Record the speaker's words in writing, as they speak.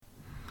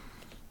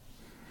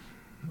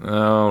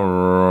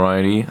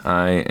Alrighty,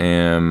 I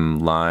am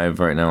live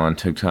right now on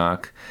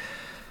TikTok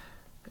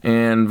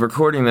and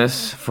recording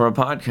this for a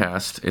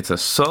podcast. It's a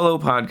solo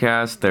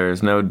podcast. There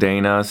is no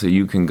Dana, so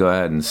you can go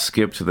ahead and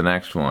skip to the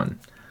next one.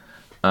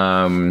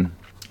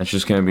 It's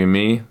just going to be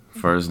me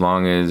for as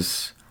long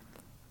as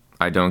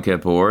I don't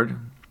get bored.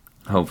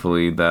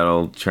 Hopefully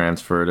that'll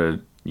transfer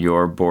to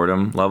your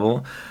boredom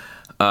level.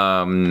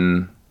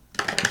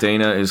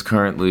 Dana is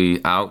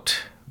currently out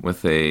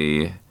with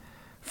a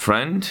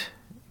friend.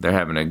 They're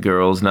having a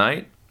girls'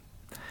 night,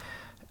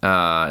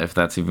 if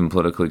that's even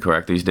politically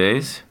correct these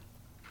days.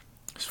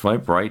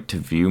 Swipe right to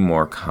view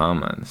more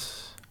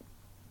comments.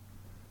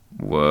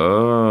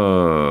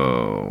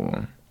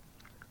 Whoa.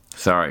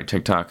 Sorry,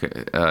 TikTok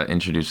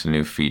introduced a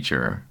new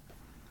feature.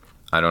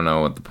 I don't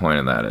know what the point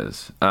of that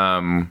is.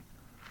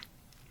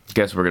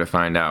 Guess we're going to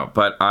find out.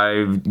 But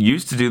I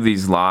used to do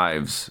these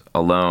lives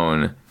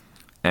alone,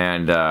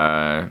 and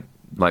almost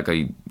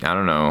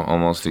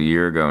a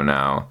year ago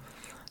now.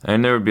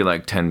 And there would be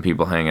like 10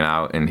 people hanging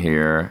out in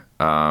here.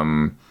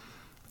 And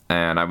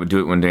I would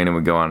do it when Dana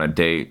would go on a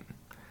date.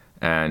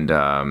 And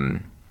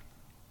then,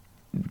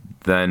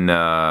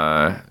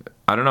 I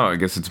don't know, I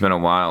guess it's been a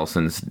while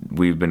since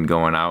we've been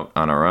going out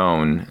on our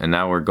own. And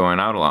now we're going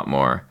out a lot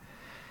more.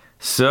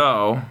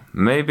 So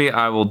maybe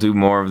I will do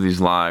more of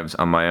these lives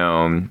on my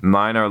own.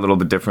 Mine are a little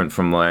bit different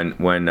from when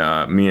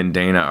me and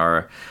Dana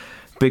are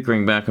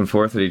bickering back and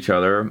forth at each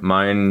other.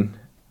 Mine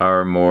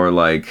are more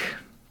like,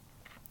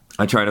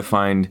 I try to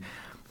find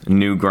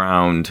new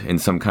ground in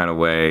some kind of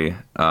way,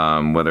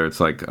 whether it's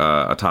like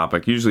a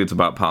topic. Usually it's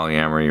about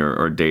polyamory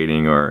or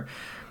dating or,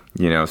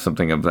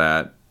 something of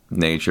that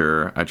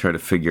nature. I try to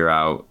figure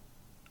out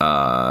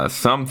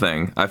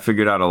something. I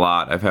figured out a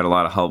lot. I've had a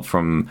lot of help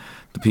from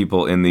the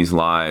people in these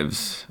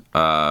lives.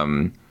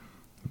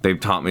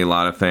 They've taught me a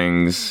lot of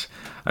things.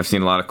 I've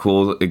seen a lot of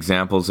cool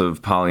examples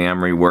of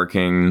polyamory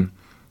working.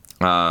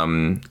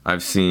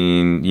 I've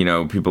seen,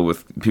 people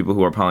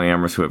who are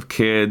polyamorous who have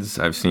kids.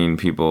 I've seen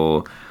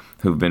people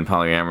who've been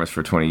polyamorous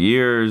for 20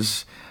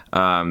 years.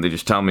 They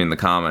just tell me in the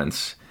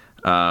comments.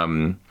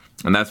 And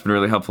that's been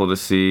really helpful to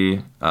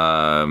see.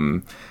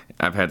 I've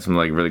had some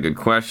really good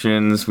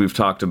questions. We've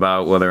talked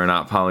about whether or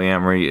not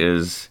polyamory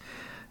is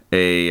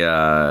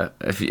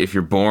if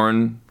you're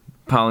born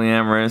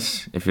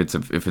polyamorous, if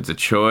it's a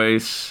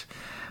choice.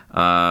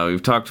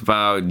 We've talked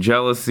about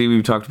jealousy.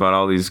 We've talked about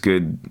all these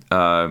good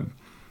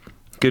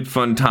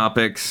fun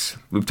topics.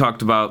 We've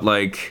talked about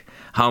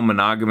how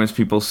monogamous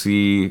people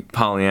see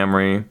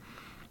polyamory.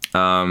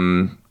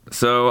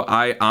 So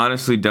I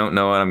honestly don't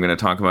know what I'm going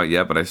to talk about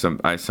yet, but I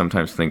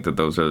sometimes think that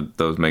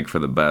those make for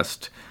the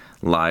best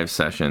live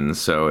sessions.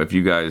 So if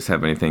you guys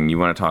have anything you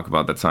want to talk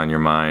about that's on your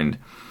mind,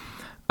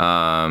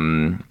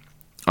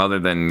 other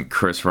than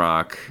Chris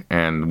Rock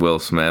and Will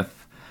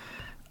Smith,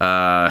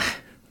 oh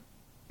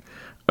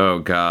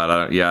God,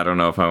 I don't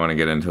know if I want to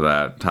get into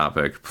that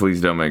topic.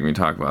 Please don't make me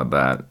talk about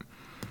that.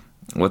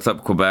 What's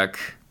up, Quebec?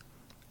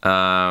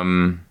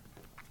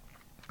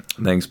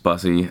 Thanks,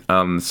 Bussy.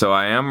 So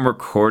I am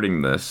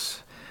recording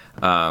this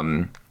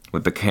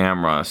with the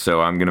camera,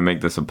 so I'm going to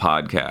make this a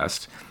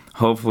podcast.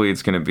 Hopefully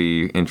it's going to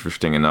be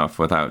interesting enough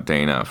without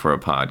Dana for a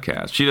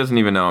podcast. She doesn't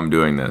even know I'm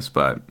doing this,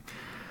 but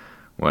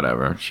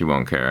whatever. She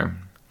won't care.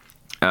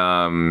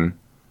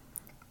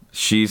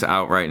 She's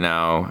out right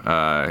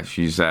now.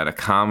 She's at a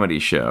comedy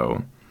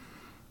show.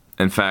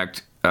 In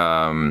fact,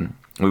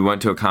 we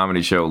went to a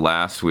comedy show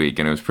last week,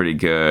 and it was pretty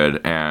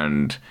good,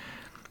 and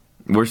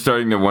we're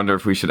starting to wonder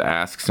if we should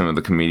ask some of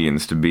the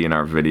comedians to be in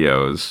our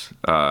videos,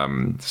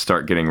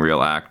 start getting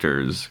real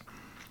actors.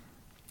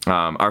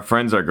 Our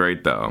friends are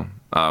great, though.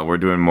 We're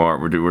doing more.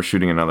 We're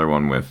shooting another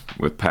one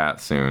with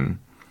Pat soon.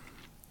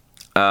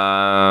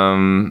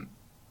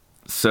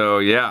 So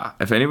yeah,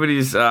 if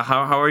anybody's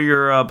how are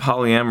your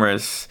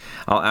polyamorous?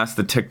 I'll ask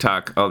the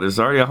TikTok. Oh, there's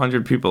already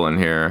 100 people in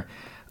here.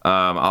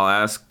 I'll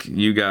ask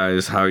you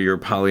guys how your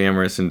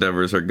polyamorous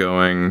endeavors are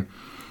going.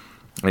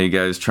 Are you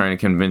guys trying to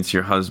convince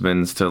your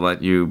husbands to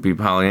let you be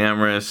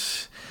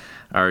polyamorous?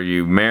 Are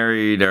you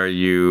married? Are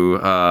you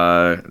in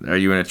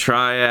a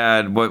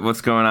triad? What's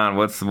going on?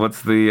 What's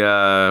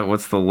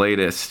the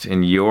latest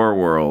in your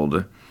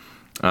world?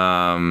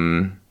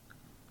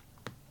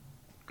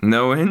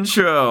 No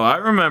intro. I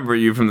remember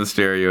you from the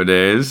stereo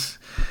days.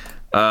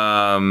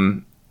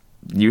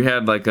 You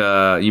had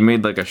you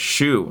made a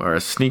shoe or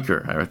a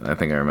sneaker. I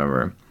think I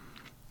remember.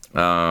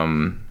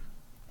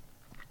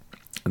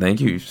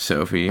 Thank you,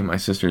 Sophie. My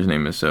sister's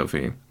name is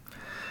Sophie.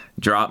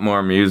 Drop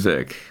more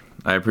music.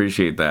 I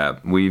appreciate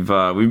that. We've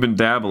been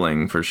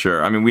dabbling for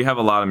sure. I mean, we have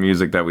a lot of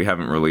music that we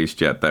haven't released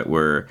yet that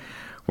we're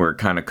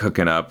kind of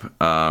cooking up.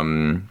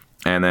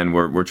 And then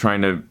we're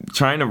trying to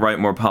write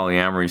more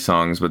polyamory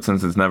songs, but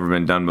since it's never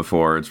been done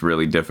before, it's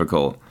really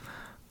difficult.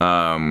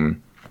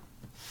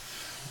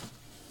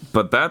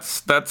 But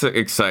that's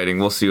exciting.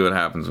 We'll see what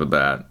happens with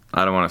that.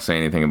 I don't want to say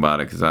anything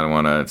about it because I don't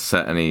want to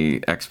set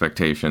any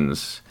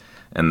expectations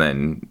and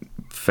then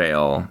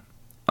fail.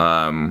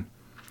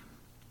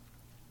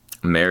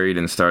 Married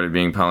and started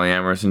being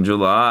polyamorous in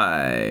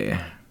July.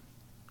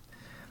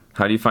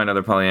 How do you find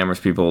other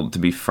polyamorous people to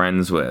be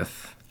friends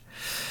with?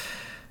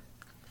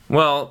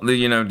 Well, do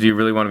you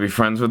really want to be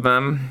friends with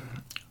them?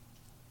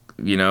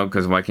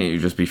 Because why can't you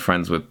just be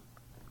friends with,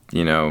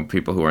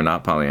 people who are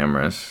not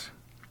polyamorous?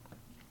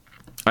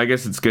 I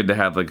guess it's good to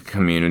have like a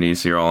community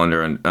so you're all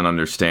under an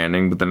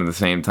understanding, but then at the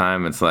same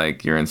time, it's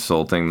like you're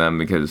insulting them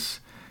because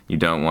you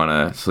don't want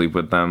to sleep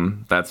with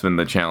them. That's been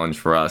the challenge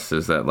for us,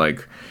 is that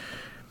like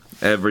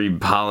every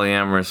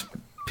polyamorous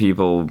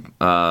people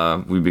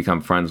we become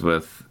friends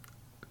with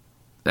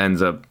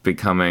ends up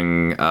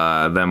becoming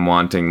them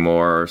wanting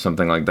more or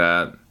something like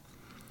that.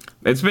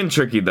 It's been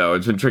tricky, though.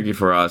 It's been tricky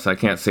for us. I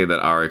can't say that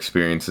our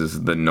experience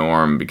is the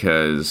norm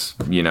because,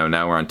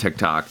 now we're on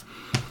TikTok.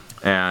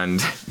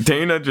 And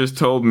Dana just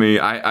told me,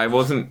 I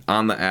wasn't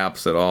on the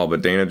apps at all,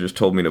 but Dana just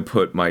told me to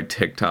put my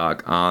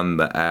TikTok on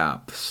the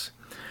apps.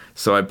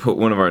 So I put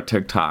one of our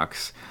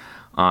TikToks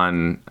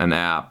on an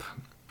app,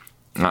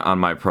 on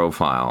my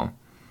profile,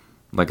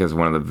 like as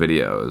one of the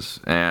videos.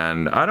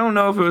 And I don't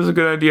know if it was a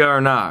good idea or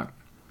not.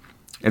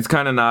 It's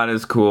kind of not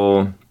as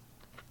cool.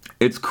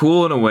 It's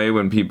cool in a way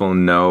when people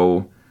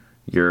know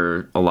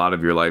a lot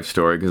of your life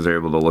story because they're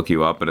able to look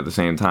you up, but at the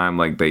same time,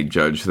 like, they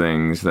judge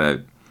things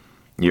that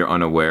you're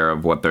unaware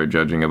of what they're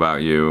judging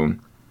about you.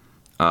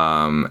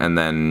 And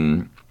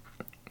then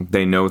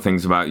they know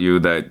things about you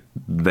that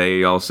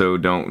they also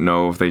don't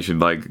know if they should,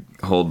 like,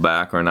 hold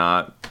back or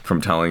not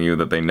from telling you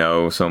that they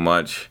know so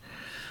much.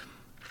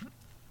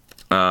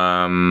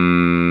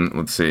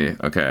 Let's see.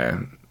 Okay.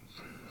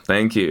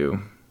 Thank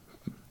you.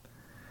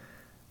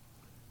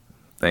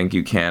 Thank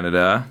you,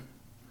 Canada.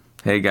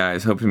 Hey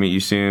guys, hope to meet you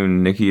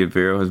soon. Nikki at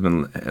Vero has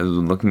been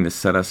looking to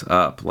set us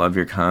up. Love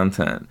your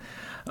content.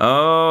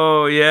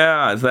 Oh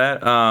yeah, is that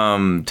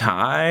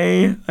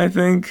Ty? I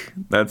think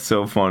that's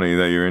so funny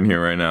that you're in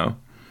here right now.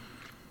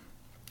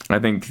 I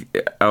think.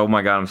 Oh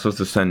my god, I'm supposed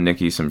to send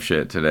Nikki some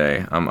shit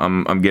today.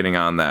 I'm getting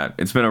on that.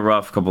 It's been a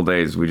rough couple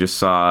days. We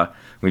just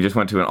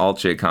went to an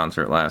Alt-J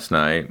concert last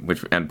night,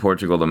 and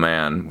Portugal the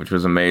Man, which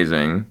was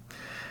amazing.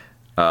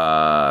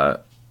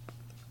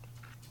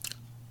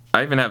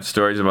 I even have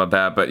stories about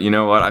that, but you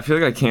know what? I feel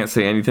like I can't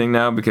say anything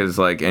now because,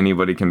 like,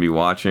 anybody can be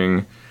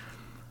watching.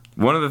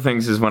 One of the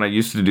things is when I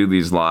used to do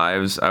these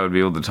lives, I would be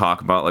able to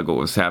talk about, like, what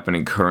was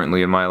happening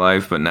currently in my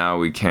life, but now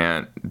we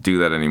can't do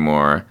that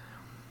anymore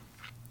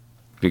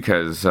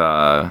because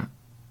now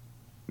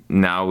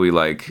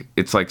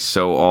it's, like,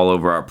 so all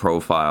over our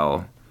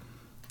profile,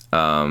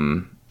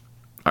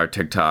 our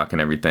TikTok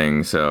and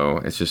everything, so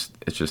it's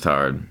just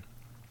hard.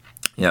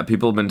 Yeah,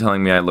 people have been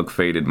telling me I look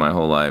faded my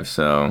whole life,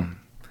 so...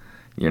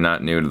 You're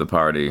not new to the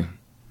party.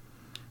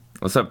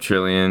 What's up,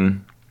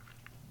 Trillion?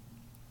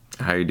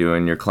 How you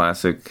doing? Your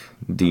classic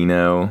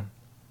Dino.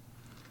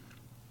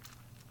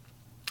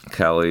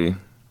 Kelly.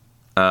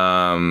 What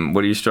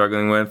are you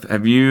struggling with?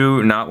 Have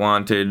you not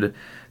wanted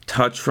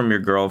touch from your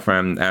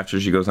girlfriend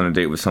after she goes on a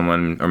date with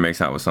someone or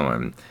makes out with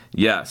someone?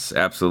 Yes,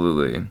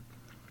 absolutely.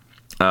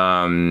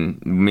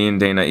 Me and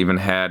Dana even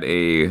had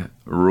a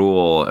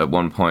rule at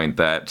one point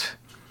that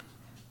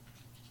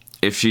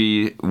if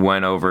she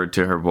went over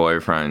to her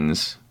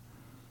boyfriend's,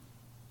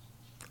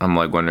 I'm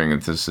like wondering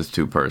if this is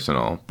too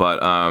personal, but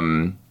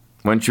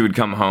when she would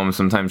come home,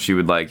 sometimes she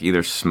would like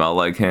either smell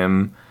like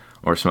him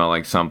or smell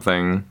like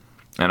something,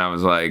 and I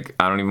was like,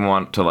 I don't even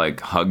want to like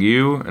hug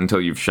you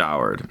until you've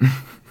showered.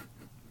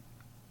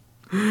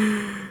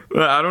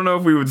 I don't know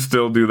if we would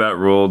still do that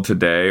rule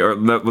today,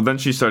 but then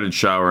she started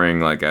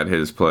showering like at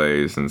his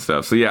place and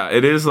stuff. So yeah,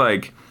 it is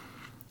like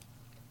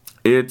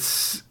it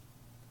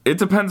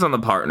depends on the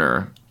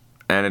partner.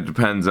 And it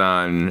depends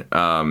on,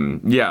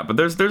 but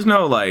there's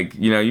no, like,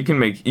 you can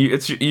make,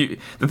 the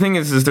thing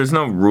is there's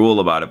no rule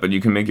about it, but you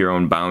can make your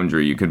own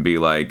boundary. You could be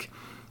like,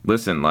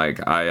 listen,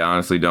 like, I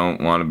honestly don't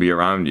want to be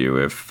around you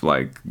if,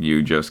 like,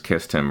 you just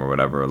kissed him or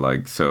whatever,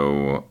 like,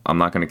 so I'm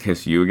not going to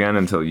kiss you again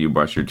until you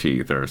brush your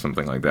teeth or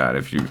something like that,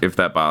 if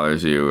that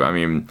bothers you. I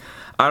mean,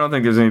 I don't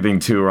think there's anything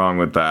too wrong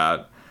with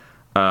that.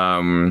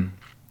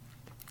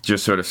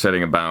 Just sort of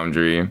setting a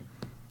boundary,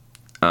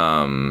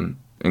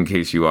 in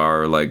case you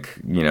are, like,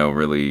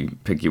 really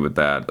picky with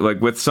that. Like,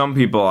 with some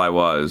people I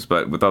was,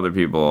 but with other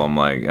people I'm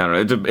like, I don't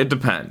know, it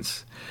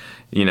depends.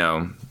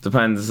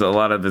 Depends. A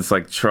lot of it's,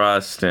 like,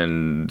 trust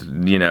and,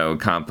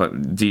 complex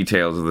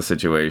details of the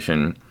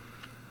situation.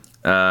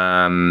 What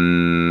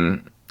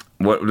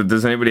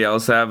does anybody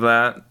else have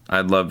that?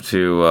 I'd love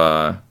to,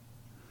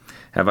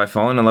 have I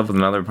fallen in love with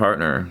another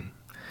partner?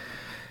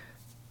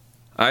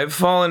 I've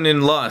fallen in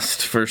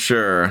lust, for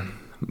sure.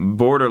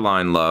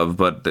 Borderline love,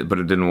 but it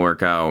didn't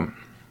work out.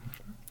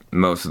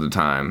 Most of the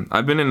time,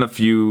 I've been in a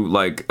few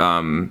like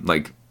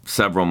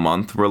several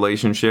month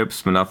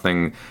relationships, but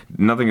nothing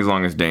as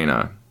long as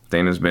Dana.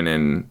 Dana's been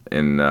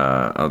in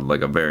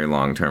a very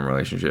long term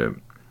relationship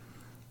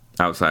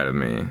outside of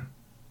me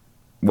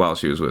while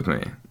she was with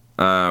me.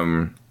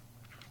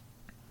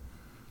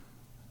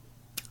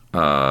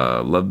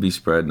 Love be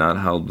spread, not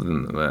held.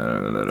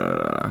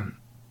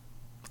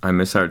 I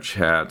miss our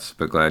chats,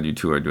 but glad you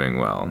two are doing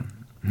well.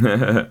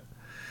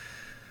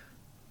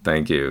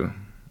 Thank you.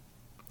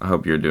 I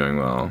hope you're doing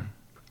well.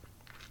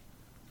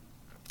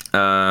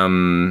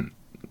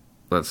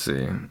 Let's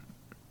see.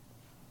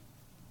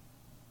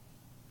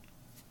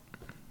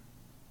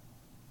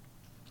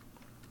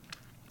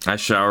 I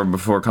shower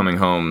before coming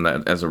home,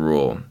 that as a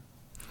rule.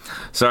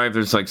 Sorry if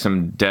there's like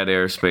some dead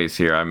air space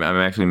here. I'm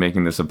actually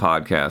making this a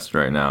podcast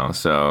right now,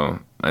 so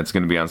it's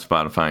going to be on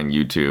Spotify and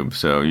YouTube.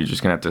 So you're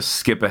just going to have to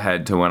skip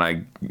ahead to when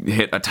I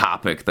hit a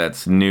topic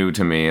that's new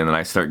to me, and then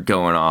I start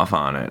going off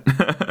on it.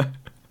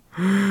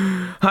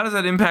 How does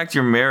that impact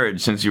your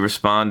marriage since you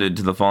responded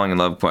to the falling in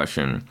love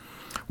question?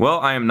 Well,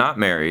 I am not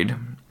married.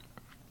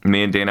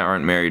 Me and Dana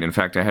aren't married. In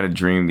fact, I had a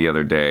dream the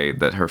other day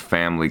that her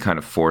family kind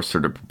of forced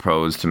her to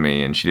propose to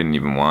me, and she didn't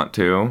even want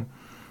to.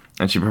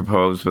 And she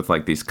proposed with,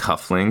 like, these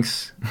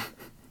cufflinks.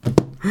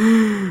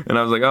 And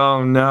I was like,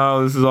 oh,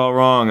 no, this is all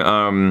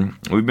wrong.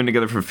 We've been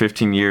together for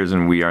 15 years,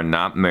 and we are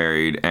not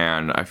married,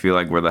 and I feel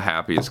like we're the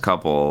happiest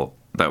couple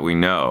that we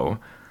know.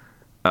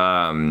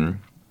 And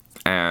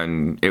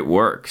it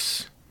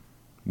works.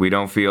 We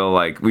feel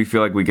like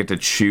we get to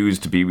choose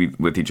to be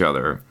with each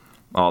other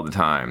all the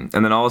time.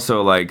 And then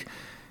also, like,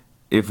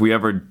 if we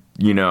ever,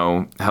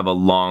 have a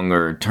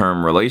longer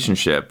term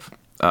relationship,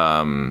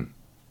 polyamorous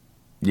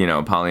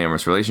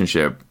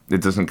relationship,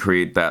 it doesn't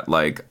create that,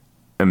 like,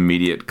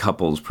 immediate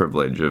couples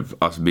privilege of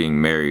us being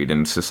married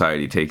and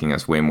society taking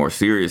us way more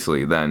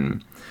seriously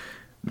than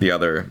the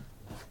other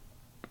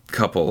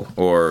couple,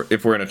 or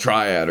if we're in a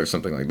triad or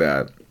something like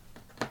that.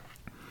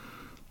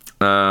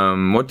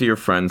 What do your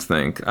friends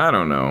think? I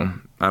don't know.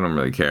 I don't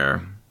really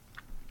care.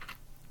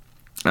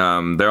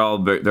 They're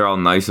all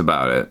nice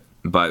about it,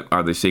 but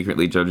are they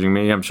secretly judging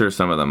me? I'm sure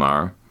some of them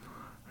are.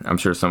 I'm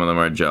sure some of them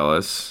are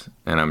jealous,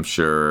 and I'm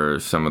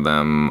sure some of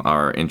them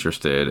are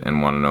interested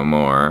and want to know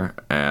more,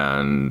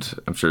 and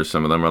I'm sure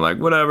some of them are like,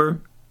 whatever.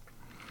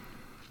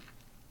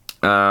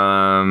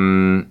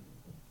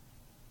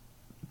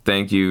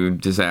 Thank you,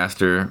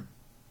 Disaster.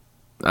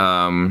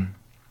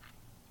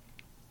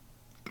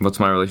 What's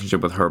my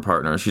relationship with her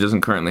partner? She doesn't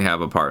currently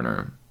have a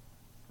partner.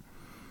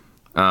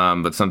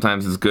 But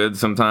sometimes it's good.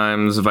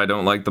 Sometimes if I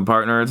don't like the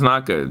partner, it's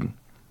not good.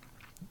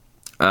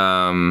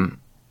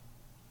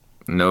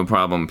 No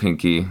problem,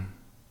 Pinky.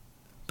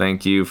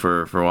 Thank you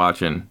for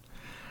watching.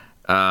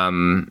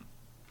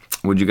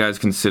 Would you guys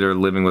consider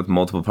living with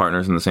multiple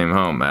partners in the same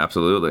home?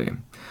 Absolutely.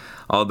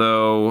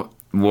 Although,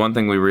 one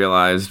thing we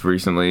realized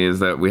recently is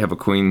that we have a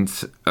queen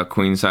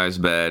size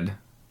bed,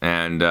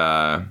 and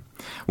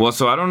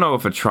so I don't know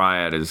if a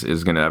triad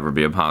is going to ever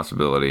be a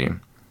possibility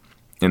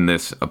in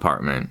this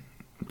apartment.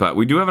 But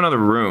we do have another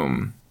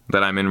room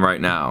that I'm in right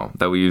now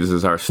that we use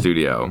as our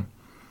studio.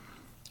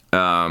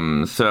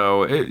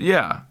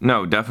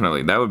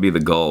 Definitely. That would be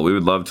the goal. We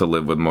would love to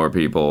live with more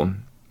people.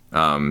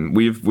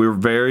 We're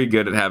very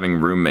good at having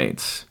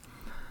roommates.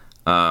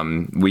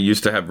 We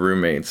used to have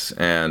roommates,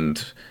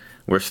 and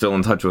we're still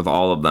in touch with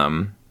all of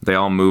them. They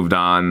all moved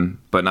on,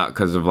 but not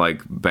because of,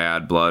 like,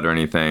 bad blood or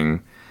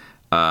anything,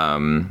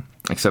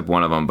 except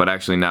one of them. But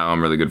actually now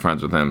I'm really good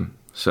friends with him.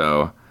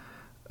 So,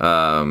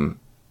 we're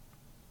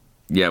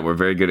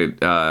very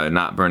good at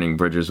not burning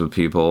bridges with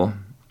people.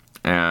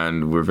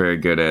 And we're very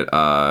good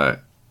at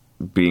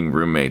being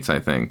roommates,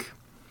 I think.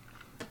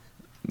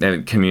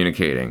 And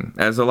communicating,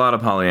 as a lot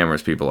of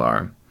polyamorous people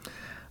are.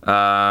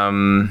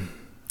 Damn,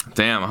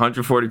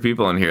 140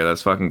 people in here.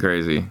 That's fucking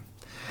crazy.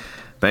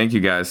 Thank you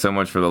guys so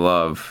much for the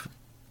love.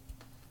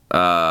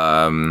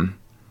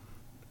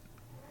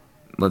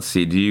 Let's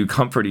see. Do you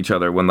comfort each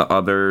other when the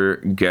other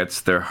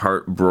gets their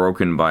heart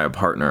broken by a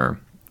partner?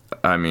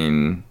 I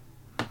mean,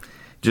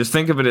 just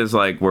think of it as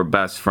like we're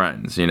best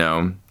friends,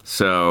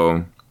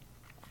 So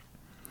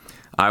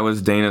I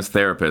was Dana's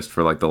therapist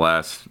for like the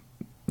last,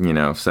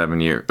 7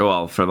 years.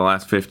 Well, for the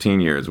last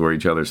 15 years, we're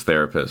each other's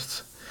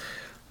therapists.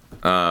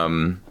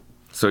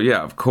 So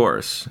yeah, of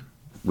course,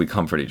 we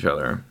comfort each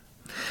other.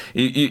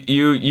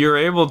 You're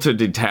able to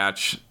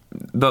detach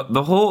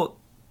the whole.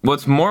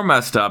 What's more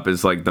messed up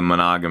is like the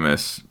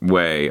monogamous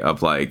way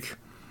of like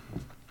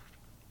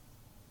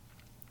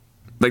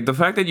the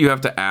fact that you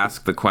have to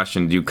ask the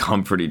question, do you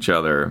comfort each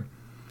other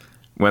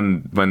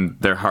when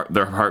their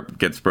heart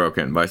gets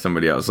broken by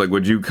somebody else? Like,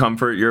 would you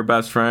comfort your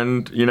best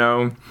friend?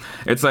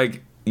 It's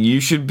like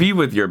you should be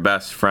with your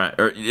best friend,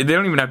 or they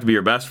don't even have to be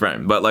your best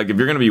friend, but like if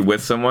you're gonna be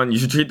with someone, you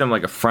should treat them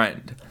like a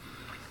friend.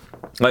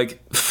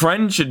 Like,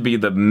 friend should be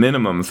the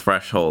minimum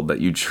threshold that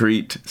you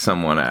treat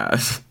someone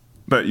as,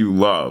 that you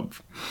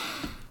love.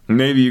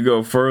 Maybe you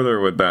go further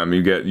with them,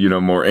 you get,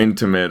 more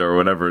intimate or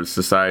whatever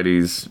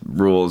society's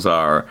rules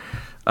are,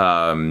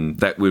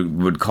 that we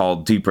would call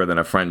deeper than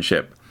a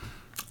friendship.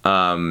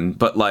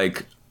 But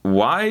like,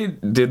 why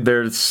did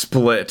there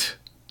split?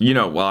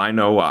 I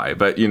know why,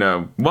 but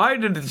why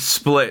did it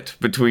split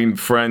between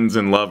friends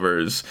and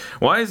lovers?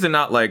 Why is it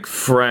not like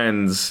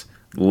friends,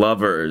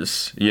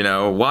 lovers?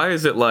 Why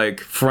is it like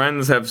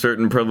friends have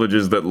certain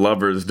privileges that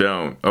lovers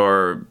don't,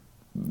 or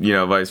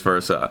vice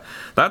versa?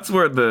 That's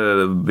where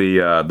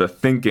the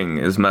thinking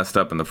is messed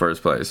up in the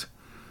first place.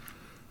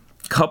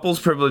 Couples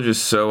privilege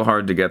is so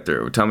hard to get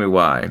through. Tell me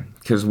why.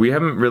 Because we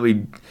haven't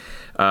really,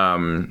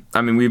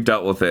 we've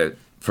dealt with it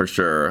for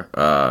sure.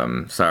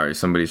 Sorry,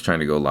 somebody's trying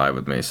to go live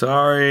with me.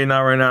 Sorry,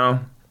 not right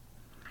now.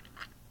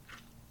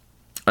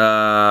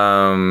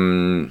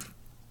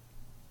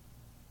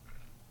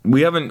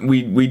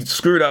 We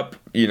screwed up,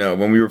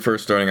 when we were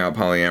first starting out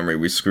polyamory,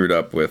 we screwed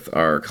up with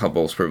our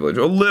couples privilege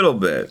a little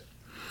bit.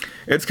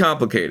 It's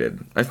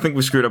complicated. I think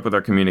we screwed up with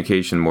our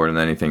communication more than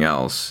anything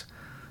else.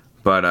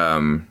 But,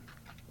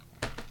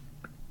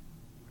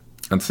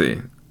 let's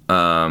see.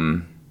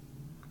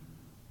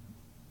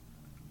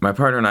 My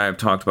partner and I have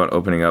talked about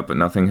opening up, but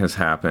nothing has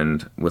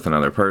happened with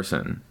another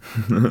person.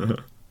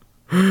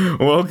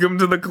 Welcome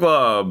to the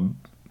club.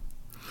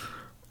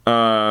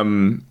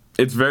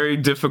 It's very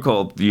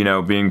difficult, being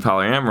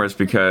polyamorous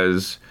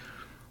because,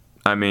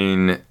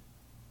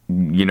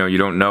 you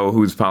don't know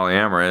who's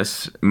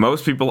polyamorous.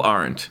 Most people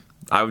aren't.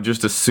 I would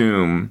just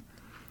assume.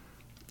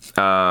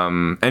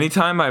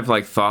 Anytime I've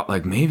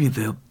thought maybe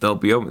they'll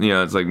be open,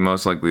 it's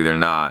most likely they're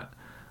not.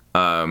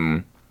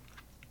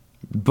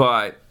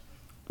 But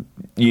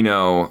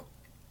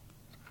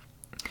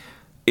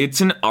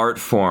it's an art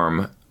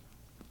form,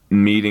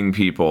 meeting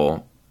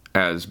people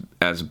as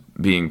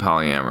being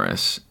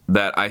polyamorous,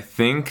 that I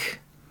think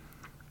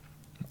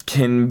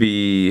can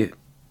be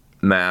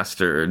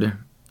mastered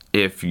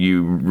if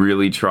you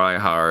really try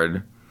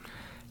hard.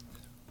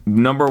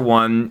 Number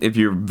one, if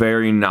you're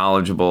very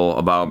knowledgeable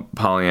about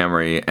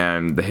polyamory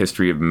and the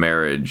history of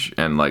marriage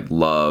and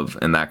love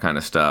and that kind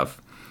of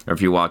stuff, or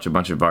if you watch a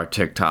bunch of our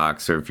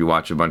TikToks, or if you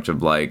watch a bunch of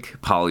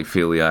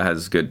Polyphilia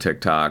has good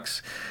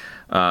TikToks,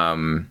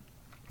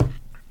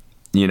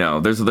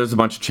 there's a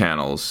bunch of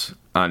channels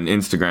on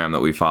Instagram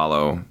that we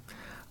follow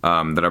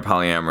that are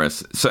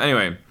polyamorous. So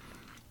anyway,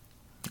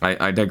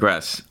 I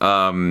digress.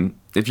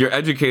 If you're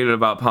educated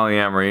about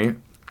polyamory,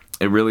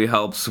 it really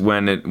helps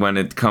when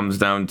it comes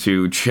down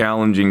to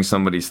challenging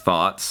somebody's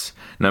thoughts,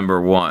 number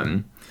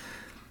one.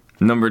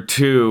 Number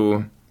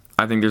two,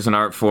 I think there's an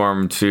art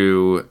form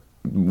to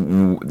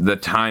the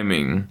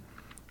timing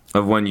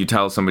of when you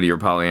tell somebody you're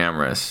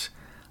polyamorous.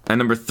 And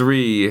number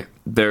three,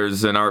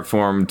 there's an art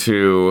form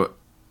to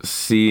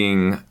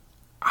seeing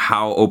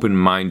how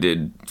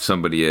open-minded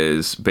somebody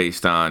is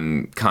based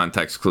on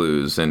context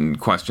clues and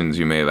questions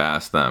you may have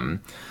asked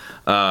them.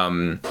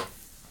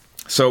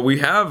 So we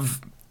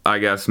have, I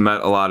guess,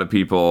 met a lot of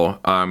people.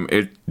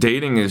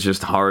 Dating is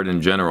just hard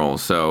in general,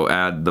 so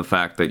add the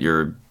fact that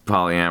you're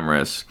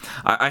polyamorous.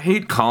 I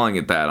hate calling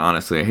it that,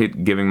 honestly. I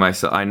hate giving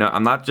myself... I know,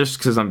 I'm not just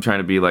because I'm trying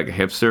to be a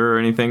hipster or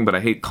anything, but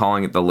I hate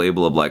calling it the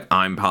label of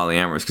I'm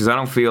polyamorous, because I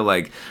don't feel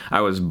like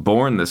I was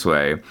born this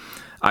way.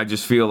 I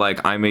just feel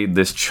like I made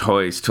this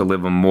choice to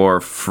live a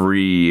more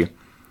free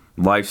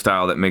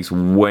lifestyle that makes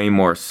way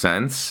more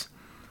sense,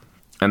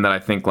 and that I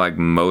think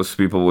most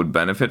people would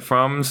benefit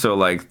from. So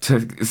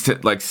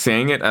to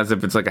saying it as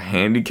if it's a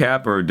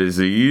handicap or a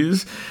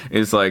disease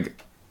is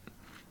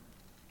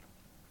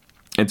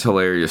it's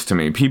hilarious to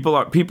me. People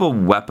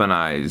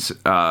weaponize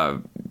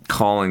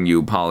calling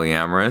you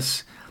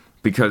polyamorous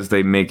because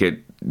they make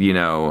it,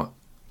 an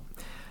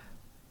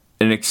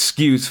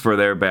excuse for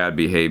their bad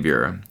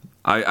behavior.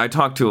 I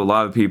talk to a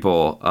lot of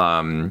people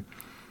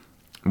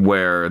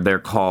where they're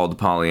called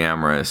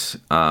polyamorous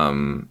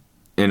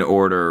in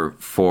order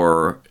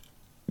for,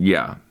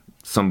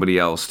 somebody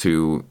else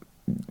to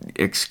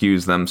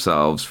excuse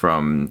themselves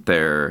from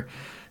their,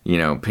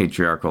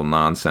 patriarchal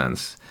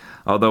nonsense.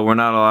 Although we're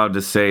not allowed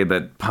to say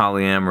that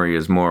polyamory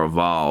is more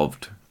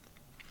evolved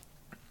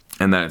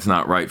and that it's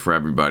not right for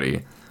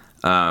everybody.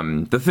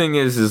 The thing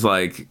is it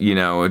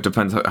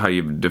depends how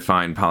you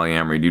define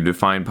polyamory. Do you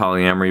define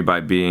polyamory by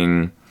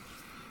being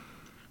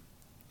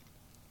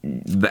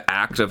the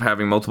act of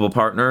having multiple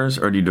partners,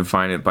 or do you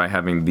define it by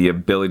having the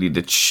ability to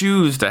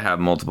choose to have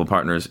multiple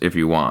partners if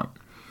you want?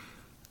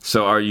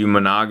 So are you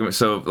monogamous?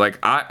 So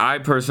I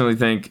personally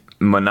think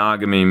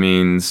monogamy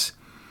means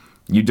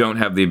you don't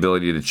have the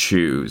ability to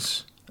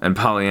choose, and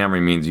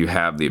polyamory means you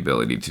have the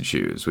ability to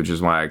choose, which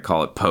is why I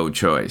call it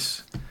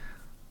po-choice.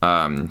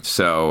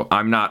 So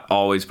I'm not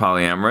always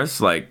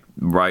polyamorous.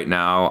 Right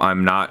now,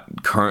 I'm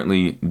not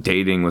currently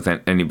dating with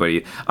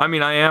anybody. I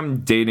am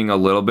dating a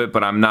little bit,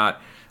 but I'm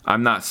not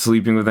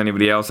sleeping with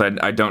anybody else.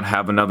 I don't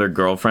have another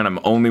girlfriend. I'm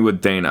only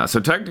with Dana. So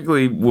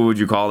technically, what would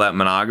you call that,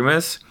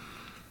 monogamous?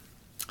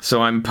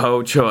 So I'm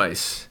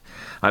po-choice.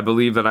 I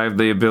believe that I have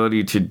the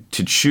ability to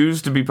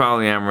choose to be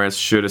polyamorous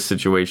should a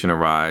situation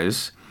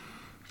arise.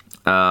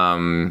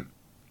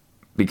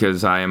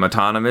 Because I am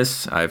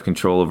autonomous. I have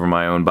control over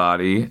my own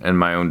body and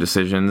my own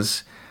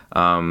decisions.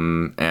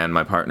 And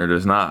my partner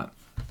does not.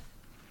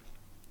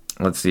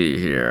 Let's see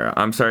here.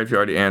 I'm sorry if you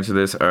already answered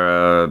this.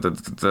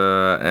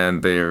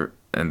 And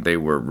they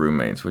were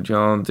roommates. Would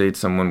y'all date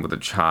someone with a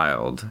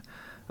child?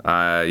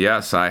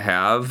 Yes, I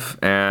have.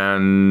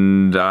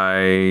 And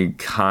I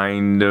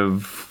kind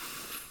of...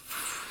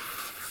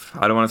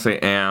 I don't want to say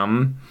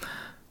am.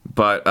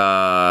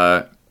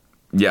 But,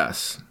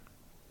 yes.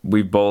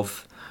 We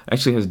both...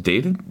 Actually, has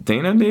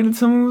Dana dated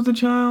someone with a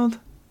child?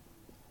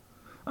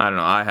 I don't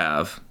know. I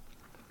have.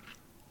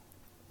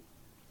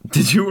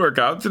 Did you work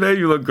out today?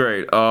 You look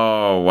great.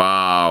 Oh,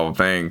 wow.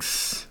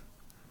 Thanks.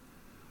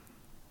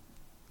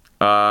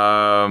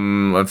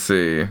 Let's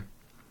see.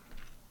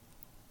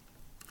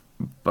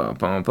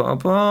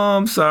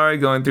 Sorry,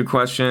 going through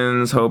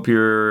questions. Hope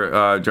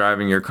you're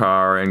driving your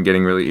car and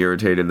getting really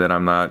irritated that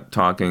I'm not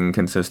talking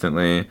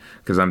consistently,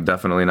 because I'm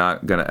definitely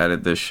not going to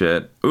edit this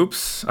shit.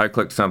 Oops, I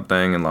clicked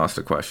something and lost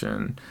a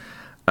question.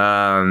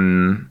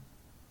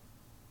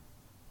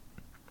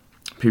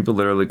 People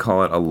literally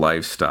call it a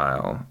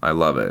lifestyle. I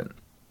love it.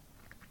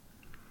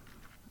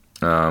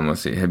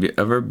 Let's see. Have you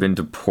ever been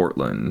to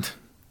Portland?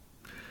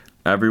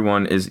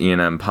 Everyone is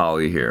E&M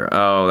Poly here.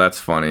 Oh, that's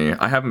funny.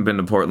 I haven't been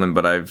to Portland,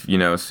 but I've,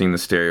 seen the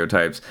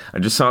stereotypes. I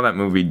just saw that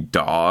movie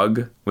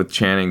Dog with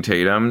Channing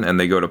Tatum, and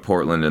they go to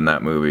Portland in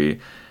that movie,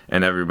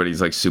 and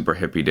everybody's like super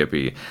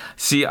hippy-dippy.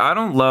 See, I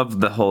don't love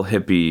the whole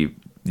hippie,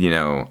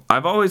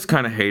 I've always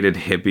kind of hated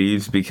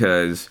hippies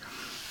because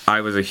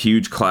I was a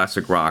huge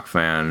classic rock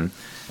fan.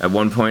 At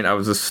one point, I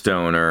was a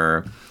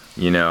stoner.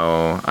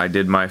 I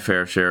did my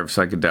fair share of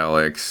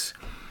psychedelics.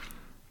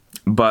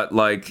 But,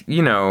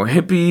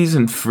 hippies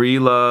and free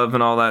love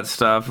and all that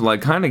stuff,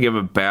 kind of give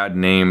a bad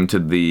name to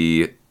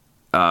the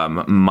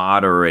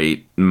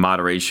moderate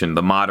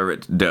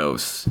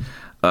dose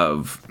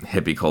of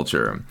hippie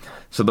culture.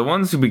 So the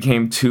ones who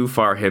became too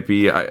far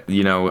hippie,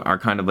 are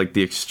kind of like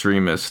the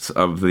extremists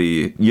of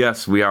the,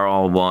 yes, we are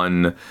all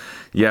one.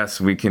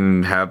 Yes, we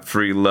can have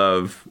free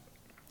love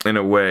in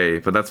a way.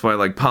 But that's why,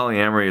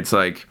 polyamory, it's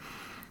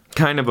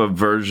kind of a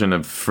version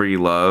of free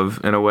love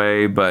in a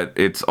way, but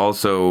it's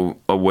also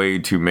a way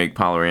to make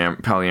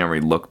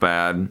polyamory look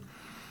bad.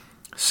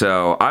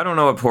 So I don't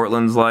know what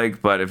Portland's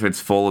like, but if it's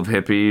full of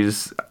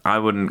hippies, I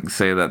wouldn't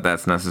say that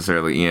that's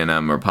necessarily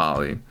E&M or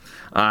poly.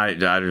 I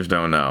just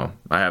don't know.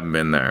 I haven't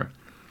been there.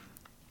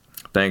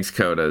 Thanks,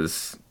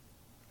 Codas.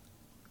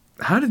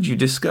 How did you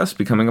discuss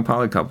becoming a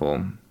poly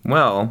couple?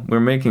 Well, we're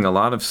making a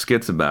lot of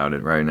skits about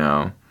it right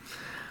now.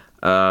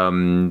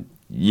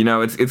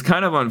 It's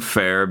kind of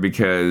unfair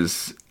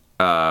because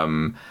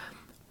in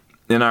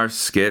our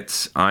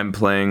skits, I'm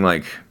playing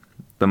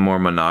the more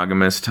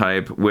monogamous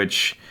type,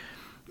 which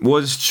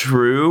was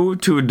true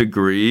to a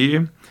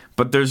degree,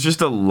 but there's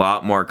just a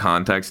lot more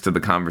context to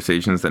the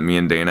conversations that me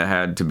and Dana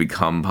had to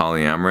become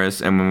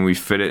polyamorous. And when we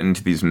fit it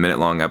into these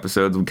minute-long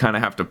episodes, we kind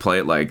of have to play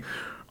it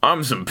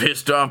I'm some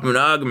pissed off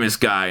monogamous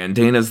guy. And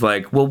Dana's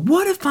like, well,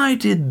 what if I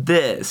did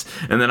this?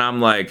 And then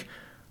I'm like,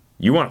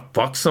 you want to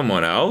fuck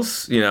someone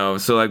else?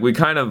 So we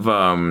kind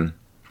of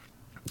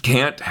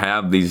can't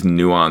have these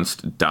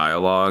nuanced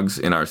dialogues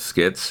in our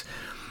skits.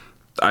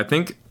 I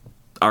think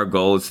our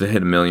goal is to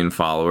hit 1 million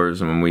followers,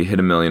 and when we hit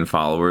 1 million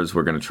followers,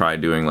 we're going to try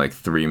doing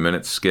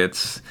 3-minute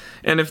skits.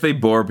 And if they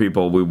bore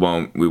people, we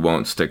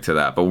won't stick to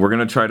that. But we're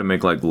going to try to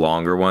make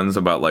longer ones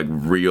about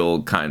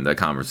real kind of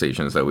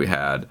conversations that we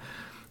had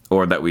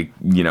or that we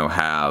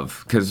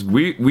have, because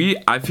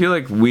I feel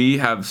like we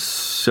have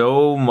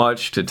so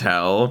much to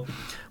tell.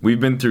 We've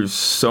been through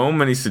so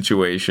many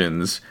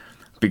situations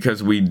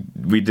because we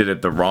did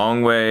it the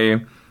wrong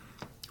way.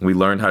 We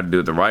learned how to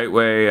do it the right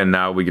way, and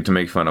now we get to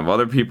make fun of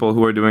other people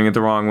who are doing it the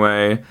wrong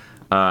way.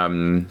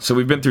 So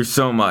we've been through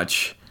so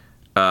much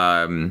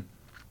in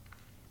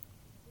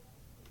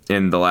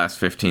the last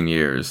 15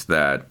 years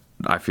that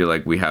I feel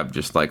like we have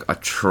just a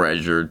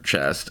treasure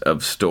chest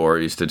of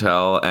stories to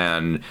tell,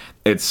 and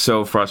it's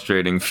so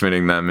frustrating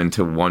fitting them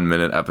into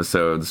 1-minute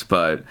episodes,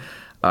 but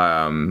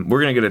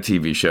we're going to get a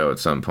TV show at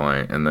some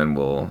point, and then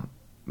we'll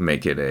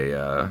make it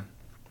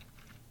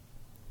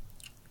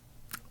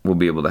we'll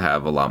be able to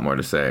have a lot more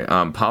to say.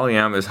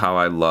 Polyam is how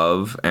I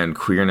love, and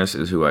queerness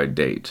is who I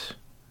date.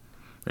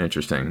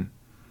 Interesting.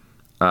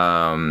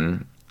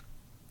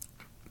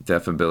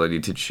 Deaf ability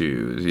to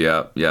choose.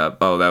 Yep.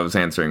 Oh, that was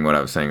answering what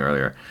I was saying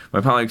earlier. My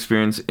poly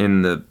experience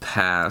in the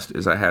past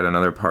is I had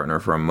another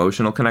partner for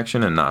emotional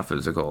connection and not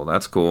physical.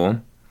 That's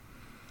cool.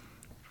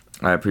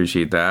 I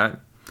appreciate that.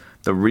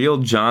 The real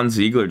John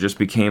Ziegler just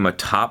became a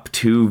top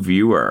 2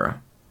 viewer.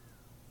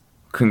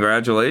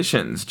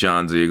 Congratulations,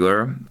 John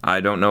Ziegler. I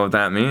don't know what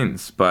that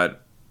means,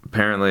 but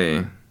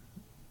apparently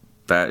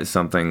that is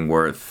something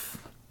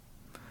worth...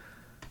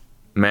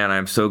 Man,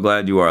 I'm so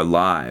glad you are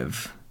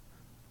alive.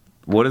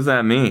 What does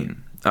that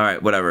mean? All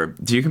right, whatever.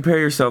 Do you compare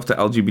yourself to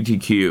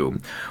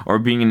LGBTQ or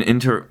being an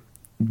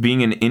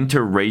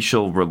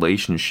interracial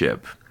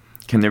relationship?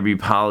 Can there be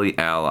poly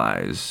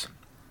allies?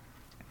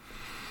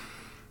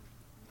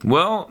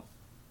 Well,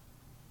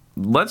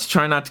 let's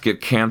try not to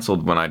get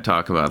canceled when I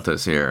talk about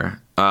this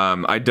here.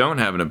 I don't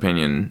have an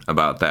opinion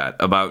about that.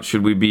 About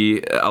should we be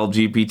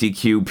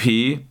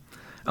LGBTQP,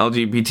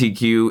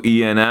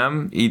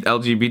 LGBTQENM,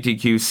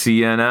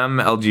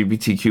 LGBTQCNM,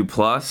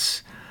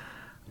 LGBTQ+.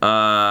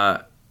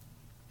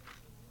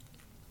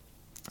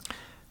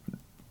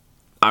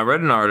 I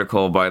read an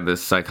article by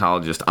this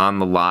psychologist on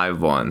the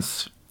live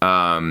once,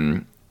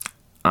 on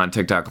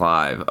TikTok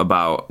Live,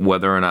 about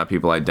whether or not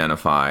people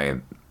identify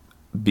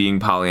being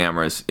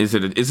polyamorous. Is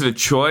it a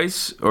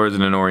choice or is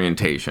it an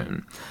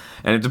orientation?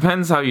 And it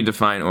depends how you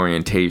define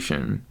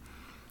orientation.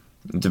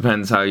 It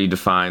depends how you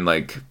define,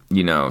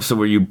 so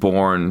were you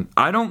born...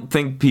 I don't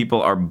think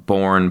people are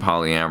born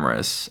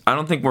polyamorous. I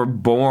don't think we're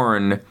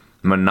born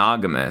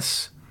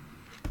monogamous.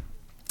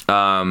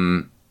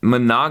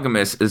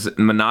 monogamy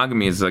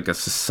is like a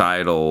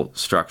societal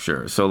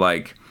structure. So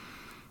like,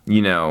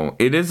 you know,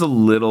 it is a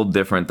little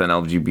different than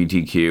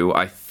LGBTQ,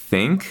 I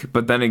think.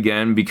 But then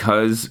again,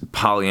 because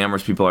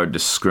polyamorous people are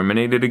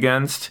discriminated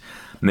against,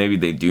 maybe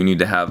they do need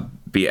to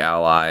be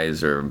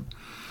allies. Or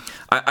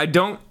I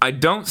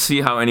don't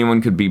see how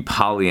anyone could be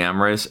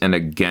polyamorous and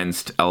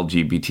against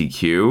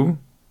LGBTQ.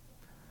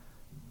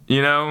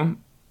 You know.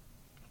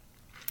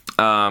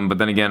 But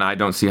then again, I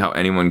don't see how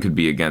anyone could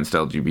be against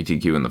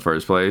LGBTQ in the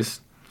first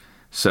place.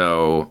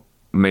 So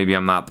maybe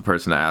I'm not the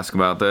person to ask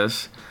about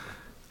this.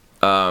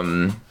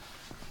 But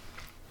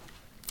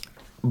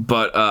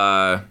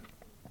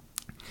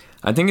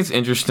I think it's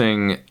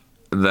interesting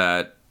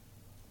that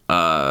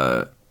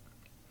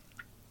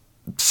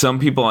some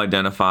people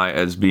identify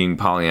as being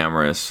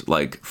polyamorous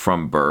like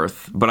from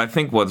birth, but I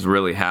think what's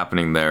really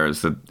happening there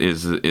is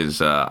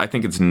I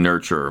think it's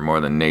nurture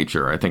more than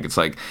nature. I think it's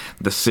like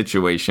the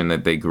situation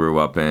that they grew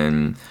up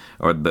in,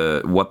 or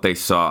what they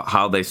saw,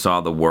 how they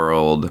saw the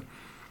world.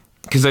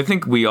 Because I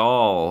think we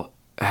all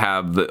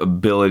have the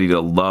ability to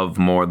love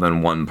more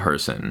than one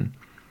person.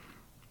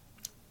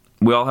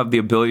 We all have the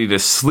ability to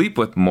sleep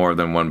with more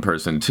than one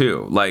person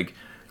too. Like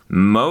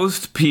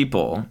most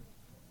people,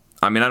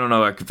 I mean, I don't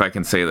know if I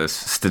can say this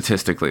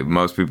statistically,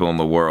 most people in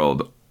the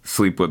world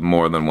sleep with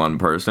more than one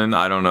person.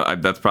 I don't know.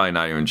 That's probably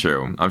not even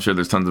true. I'm sure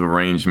there's tons of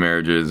arranged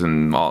marriages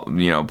and all,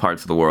 you know,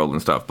 parts of the world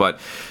and stuff. But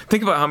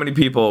think about how many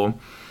people,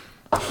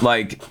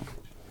 like,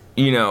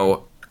 you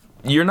know,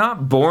 you're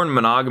not born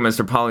monogamous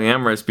or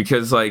polyamorous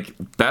because, like,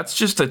 that's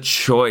just a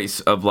choice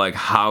of, like,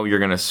 how you're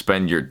going to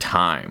spend your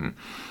time.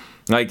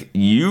 Like,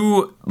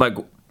 if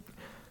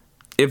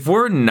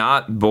we're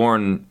not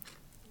born,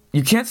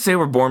 you can't say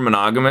we're born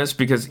monogamous,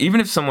 because even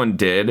if someone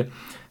did,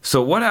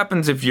 so what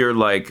happens if your,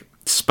 like,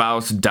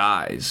 spouse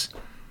dies?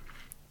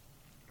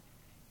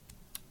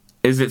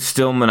 Is it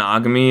still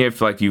monogamy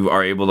if, like, you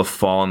are able to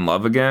fall in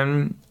love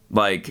again?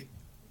 Like,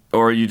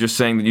 or are you just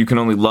saying that you can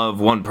only love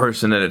one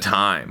person at a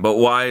time? But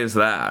why is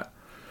that?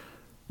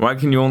 Why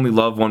can you only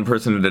love one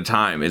person at a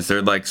time? Is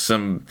there, like,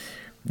 some,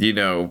 you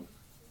know,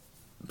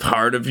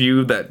 part of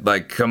you that,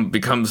 like,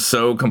 becomes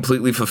so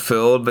completely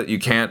fulfilled that you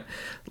can't,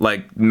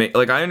 like,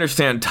 I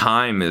understand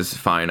time is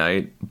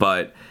finite,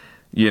 but,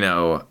 you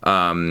know,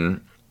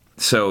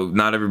 so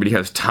not everybody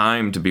has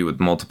time to be with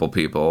multiple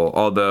people.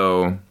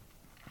 Although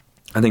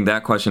I think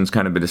that question's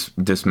kind of been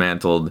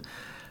dismantled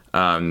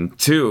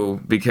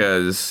too,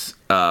 because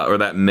or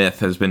that myth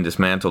has been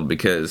dismantled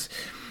because,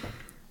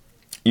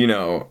 you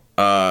know,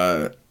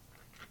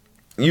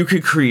 you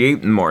could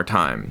create more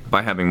time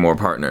by having more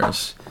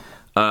partners.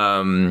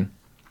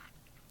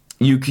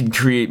 You could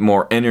create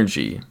more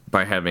energy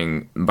by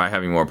having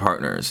more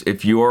partners.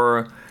 If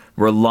you're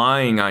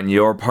relying on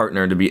your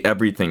partner to be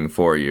everything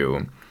for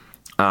you,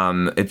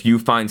 if you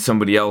find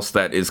somebody else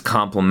that is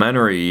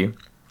complementary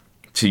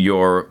to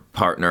your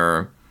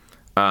partner,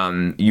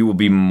 you will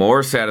be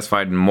more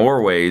satisfied in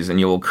more ways, and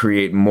you will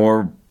create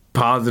more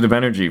positive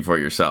energy for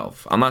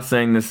yourself. I'm not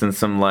saying this in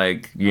some,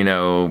 like, you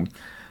know,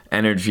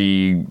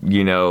 energy,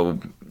 you know,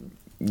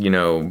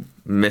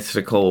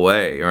 mystical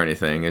way or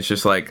anything. It's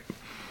just like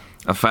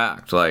a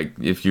fact. Like,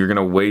 if you're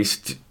gonna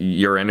waste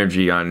your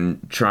energy on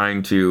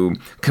trying to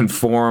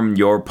conform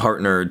your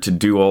partner to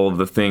do all of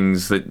the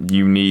things that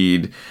you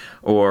need,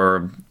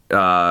 or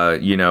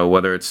you know,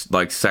 whether it's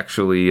like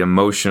sexually,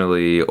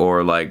 emotionally,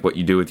 or like what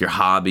you do with your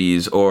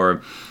hobbies,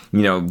 or,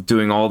 you know,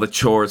 doing all the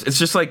chores, it's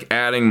just like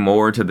adding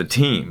more to the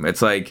team.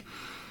 It's like,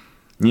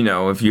 you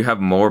know, if you have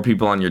more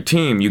people on your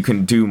team, you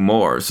can do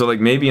more. So, like,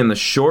 maybe in the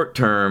short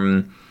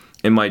term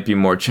it might be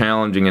more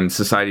challenging, and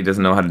society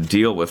doesn't know how to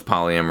deal with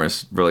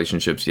polyamorous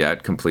relationships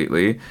yet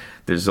completely.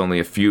 There's only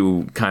a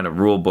few kind of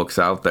rule books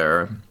out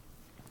there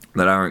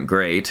that aren't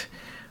great.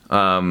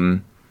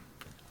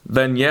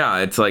 Then yeah,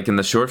 it's like in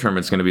the short term,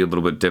 it's going to be a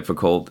little bit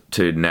difficult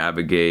to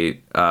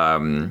navigate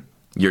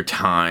your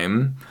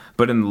time.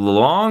 But in the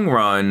long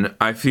run,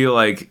 I feel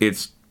like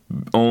it's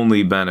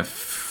only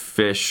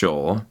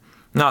beneficial.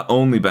 Not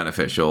only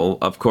beneficial,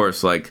 of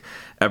course, like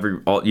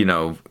you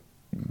know,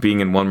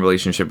 being in one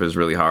relationship is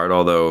really hard.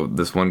 Although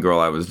this one girl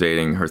I was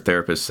dating, her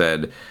therapist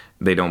said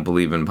they don't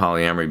believe in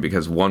polyamory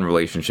because one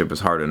relationship is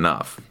hard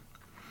enough.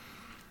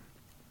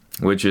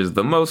 Which is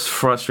the most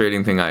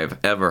frustrating thing I've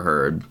ever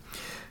heard.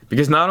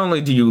 Because not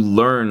only do you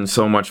learn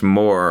so much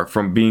more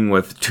from being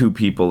with two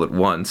people at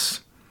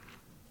once,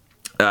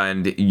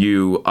 and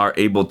you are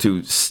able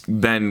to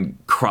then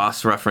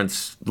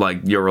cross-reference, like,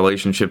 your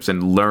relationships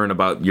and learn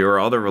about your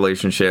other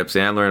relationships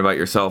and learn about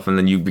yourself, and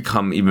then you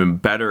become even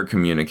better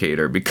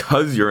communicator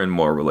because you're in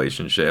more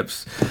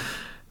relationships.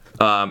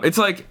 It's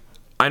like,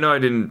 I know I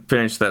didn't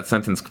finish that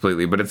sentence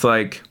completely, but it's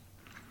like,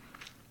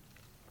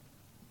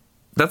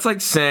 that's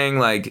like saying,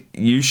 like,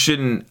 you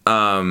shouldn't,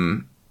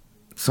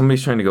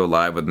 somebody's trying to go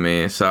live with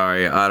me.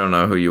 Sorry, I don't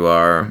know who you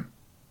are.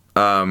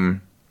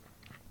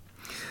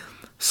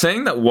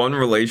 Saying that one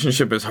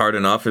relationship is hard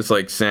enough is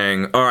like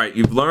saying, all right,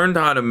 you've learned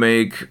how to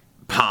make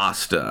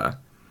pasta.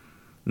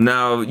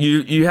 Now,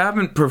 you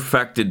haven't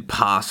perfected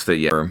pasta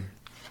yet.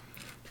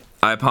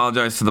 I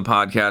apologize to the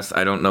podcast.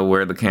 I don't know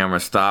where the camera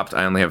stopped.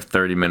 I only have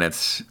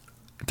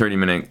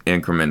 30-minute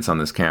increments on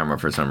this camera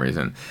for some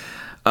reason.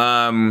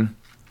 Oh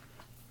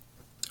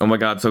my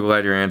God, so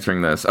glad you're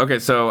answering this. Okay,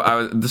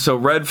 so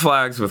red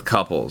flags with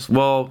couples.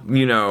 Well,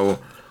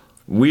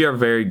 we are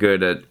very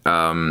good at,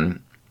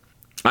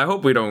 I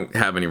hope we don't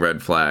have any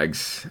red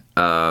flags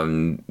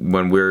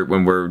when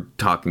we're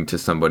talking to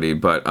somebody,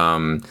 but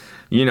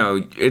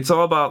it's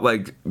all about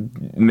like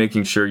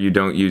making sure you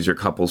don't use your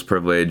couple's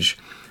privilege,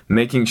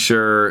 making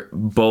sure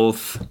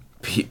both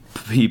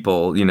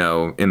people,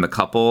 in the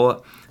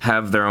couple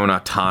have their own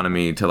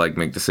autonomy to like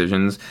make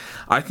decisions.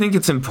 I think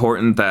it's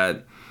important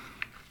that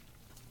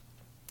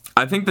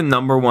I think the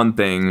number one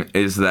thing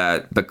is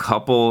that the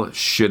couple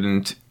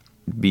should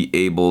be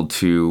able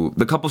to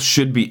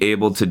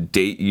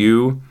date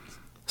you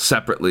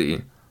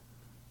separately.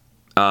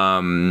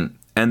 And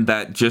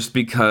that just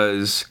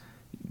because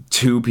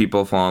two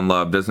people fall in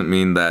love doesn't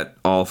mean that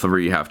all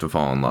three have to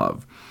fall in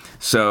love.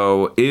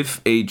 So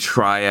if a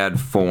triad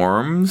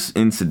forms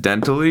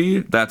incidentally,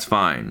 that's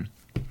fine.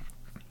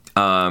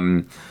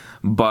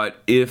 But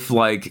if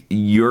like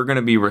you're going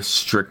to be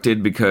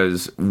restricted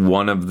because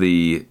one of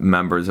the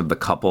members of the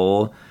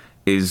couple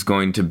is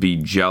going to be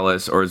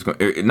jealous or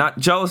not,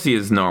 jealousy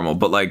is normal,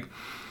 but like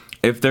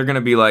if they're going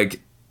to be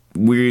like,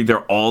 we're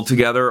either all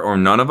together or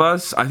none of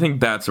us, I think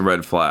that's a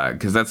red flag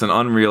because that's an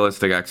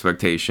unrealistic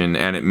expectation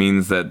and it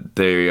means that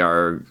they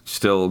are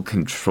still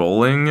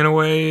controlling in a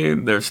way.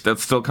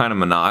 That's still kind of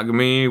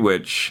monogamy,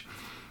 which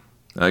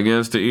I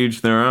guess to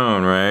each their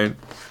own, right?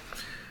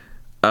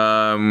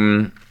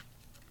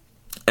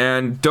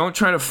 And don't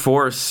try to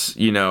force,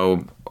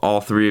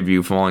 all three of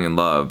you falling in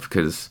love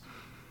because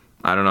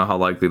I don't know how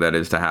likely that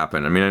is to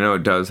happen. I mean, I know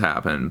it does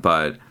happen,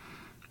 but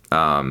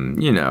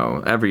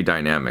every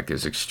dynamic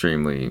is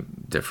extremely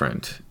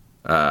different.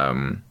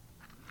 Couples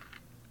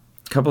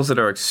that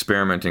are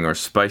experimenting or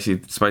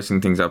spicing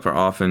things up are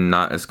often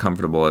not as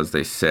comfortable as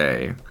they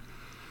say.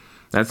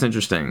 That's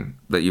interesting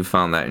that you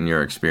found that in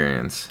your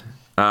experience.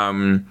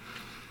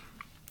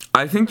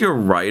 I think you're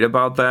right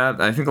about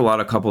that. I think a lot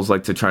of couples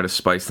like to try to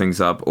spice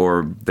things up,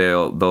 or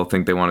they'll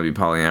think they want to be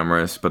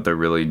polyamorous, but they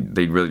really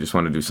just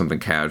want to do something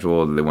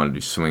casual. They want to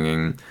do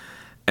swinging,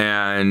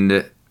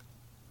 and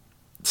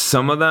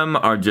some of them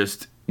are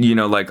just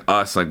like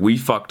us. Like we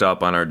fucked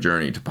up on our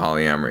journey to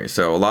polyamory,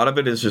 so a lot of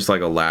it is just like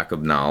a lack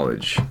of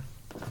knowledge.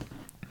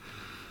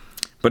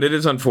 But it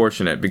is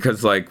unfortunate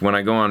because like when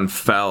I go on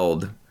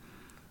Feld,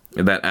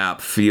 that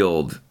app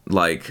Field,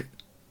 like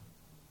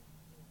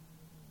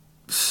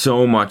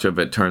so much of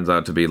it turns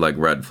out to be like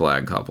red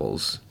flag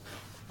couples,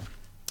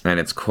 and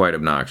it's quite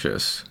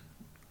obnoxious.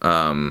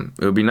 It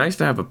would be nice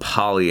to have a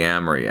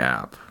polyamory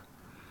app.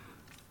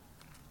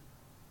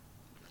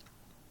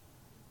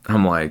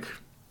 I'm like,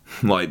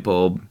 light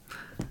bulb,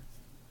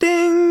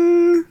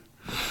 ding.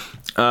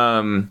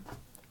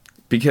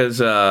 Because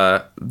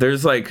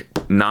there's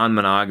like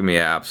non-monogamy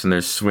apps and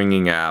there's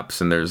swinging apps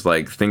and there's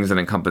like things that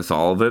encompass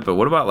all of it. But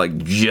what about like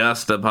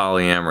just a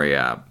polyamory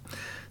app?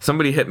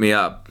 Somebody hit me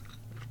up.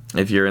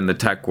 If you're in the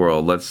tech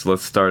world, let's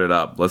start it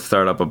up. Let's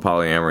start up a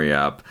polyamory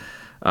app.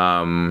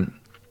 I don't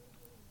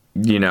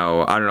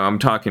know. I'm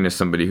talking to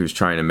somebody who's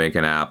trying to make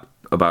an app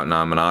about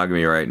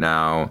non-monogamy right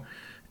now,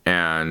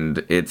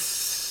 and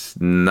it's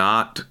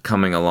not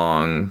coming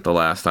along the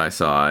last I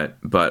saw it.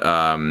 But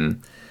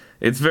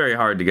it's very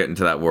hard to get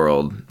into that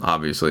world,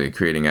 obviously,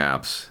 creating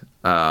apps.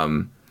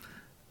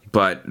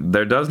 But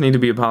there does need to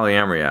be a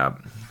polyamory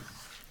app.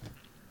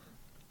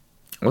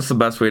 What's the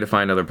best way to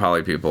find other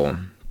poly people?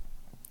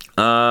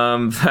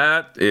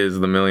 That is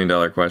the $1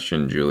 million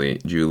question,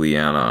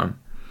 Juliana.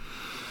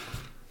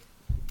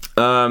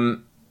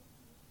 The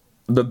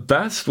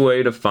best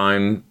way to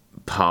find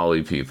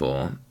poly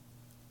people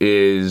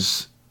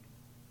is,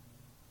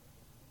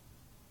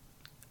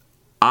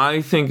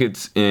 I think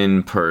it's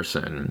in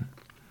person.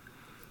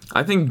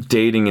 I think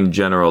dating in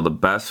general, the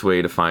best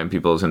way to find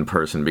people is in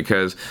person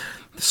because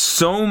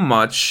so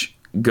much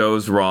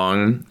goes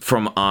wrong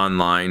from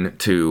online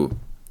to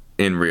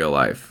in real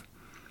life.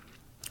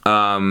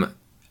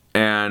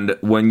 And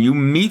when you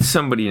meet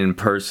somebody in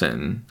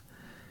person,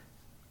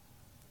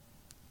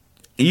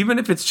 even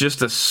if it's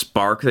just a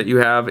spark that you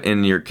have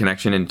in your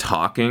connection and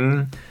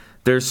talking,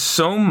 there's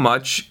so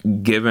much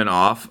given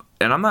off.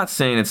 And I'm not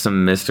saying it's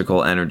some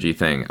mystical energy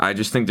thing. I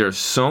just think there's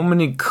so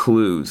many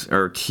clues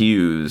or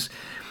cues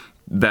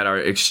that are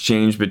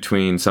exchanged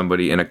between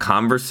somebody in a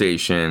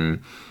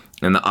conversation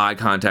and the eye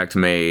contact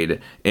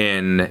made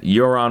in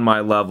you're on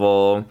my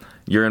level,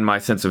 you're in my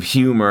sense of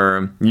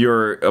humor,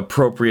 you're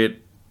appropriate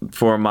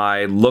for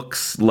my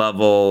looks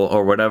level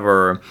or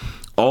whatever.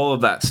 All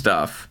of that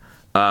stuff,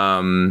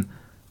 I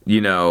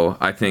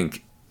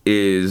think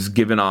is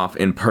given off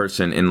in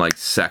person in like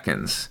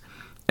seconds.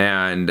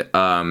 And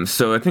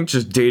so I think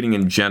just dating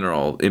in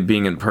general, it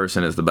being in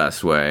person is the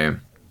best way.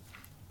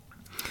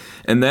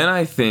 And then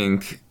I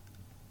think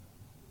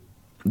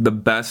the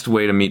best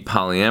way to meet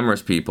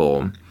polyamorous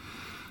people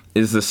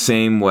is the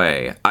same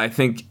way. I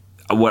think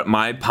what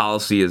my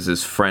policy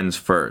is friends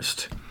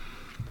first.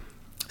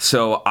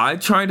 So I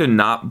try to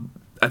not.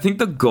 I think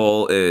the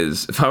goal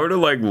is, if I were to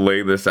like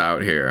lay this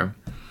out here,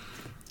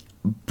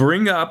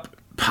 bring up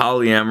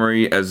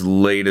polyamory as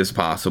late as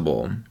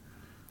possible.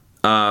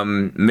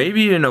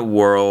 Maybe in a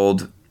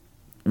world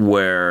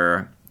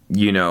where,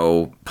 you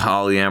know,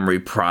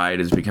 polyamory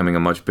pride is becoming a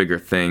much bigger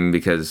thing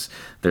because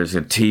there's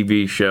a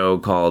TV show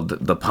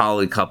called The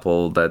Poly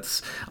Couple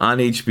that's on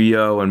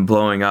HBO and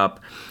blowing up,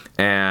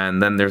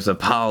 and then there's a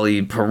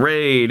poly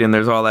parade and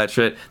there's all that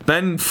shit.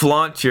 Then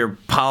flaunt your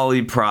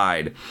poly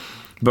pride.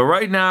 But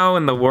right now,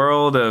 in the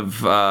world of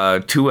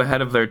too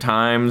ahead of their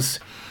times,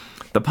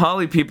 the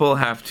poly people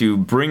have to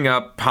bring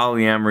up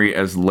polyamory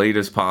as late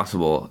as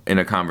possible in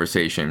a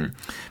conversation,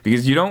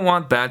 because you don't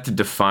want that to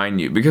define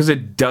you, because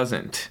it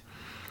doesn't.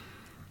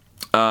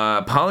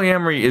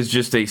 Polyamory is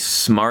just a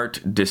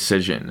smart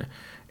decision.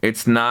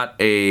 It's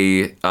not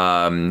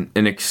an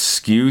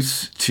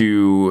excuse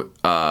to,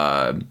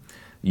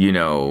 you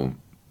know,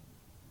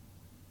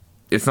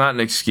 it's not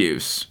an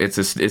excuse.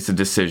 It's a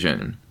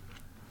decision.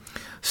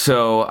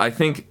 So I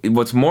think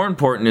what's more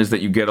important is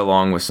that you get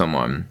along with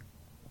someone.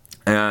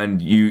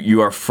 And you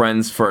are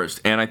friends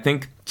first. And I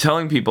think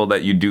telling people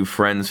that you do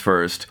friends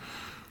first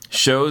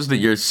shows that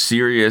you're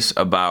serious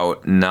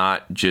about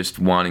not just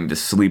wanting to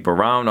sleep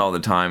around all the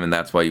time, and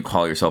that's why you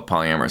call yourself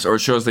polyamorous. Or it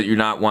shows that you're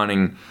not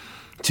wanting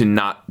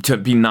to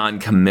be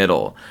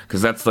non-committal,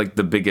 because that's like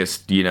the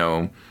biggest,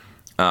 myth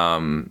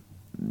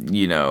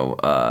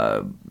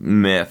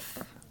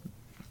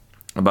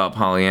about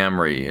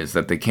polyamory, is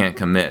that they can't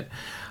commit.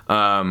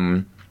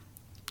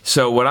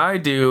 So what I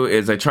do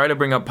is I try to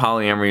bring up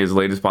polyamory as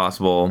late as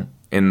possible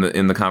in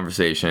the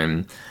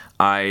conversation.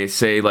 I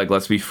say, like,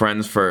 let's be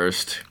friends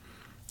first.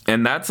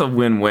 And that's a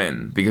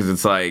win-win, because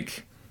it's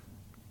like,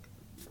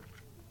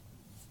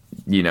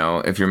 you know,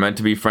 if you're meant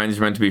to be friends,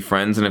 you're meant to be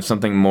friends. And if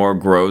something more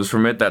grows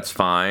from it, that's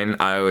fine.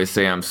 I always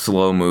say I'm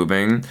slow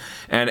moving.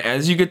 And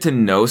as you get to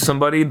know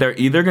somebody, they're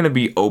either going to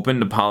be open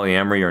to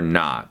polyamory or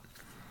not.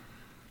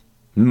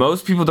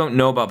 Most people don't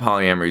know about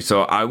polyamory,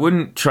 so I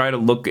wouldn't try to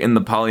look in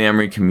the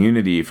polyamory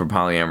community for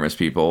polyamorous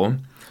people.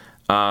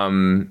 I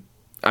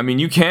mean,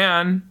 you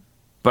can,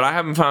 but I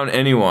haven't found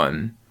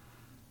anyone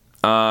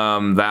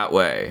that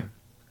way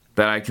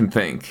that I can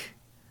think.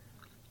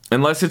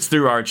 Unless it's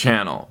through our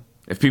channel.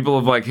 If people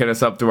have, like, hit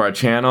us up through our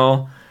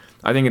channel,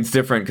 I think it's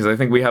different, because I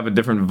think we have a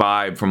different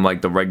vibe from,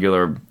 like, the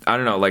regular... I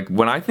don't know, like,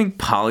 when I think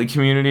poly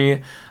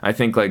community, I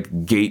think, like,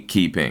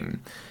 gatekeeping.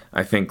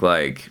 I think,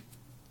 like...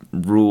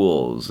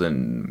 rules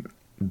and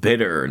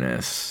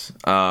bitterness,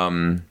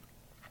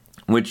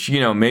 which, you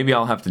know, maybe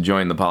I'll have to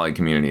join the poly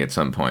community at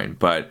some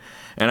point.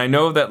 And I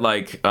know that,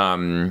 like,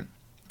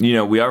 you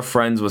know, we are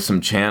friends with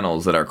some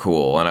channels that are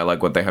cool, and I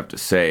like what they have to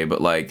say,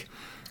 but, like,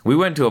 we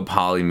went to a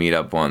poly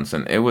meetup once,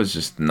 and it was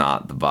just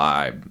not the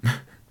vibe.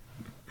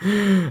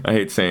 I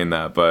hate saying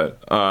that,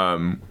 but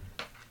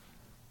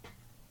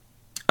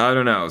I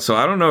don't know. So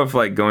I don't know if,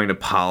 like, going to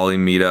poly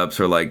meetups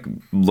or, like,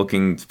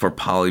 looking for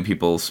poly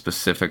people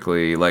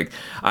specifically, like,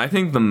 I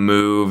think the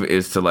move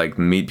is to, like,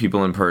 meet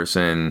people in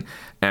person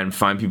and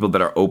find people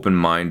that are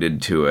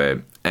open-minded to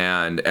it.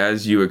 And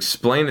as you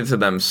explain it to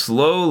them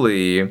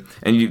slowly,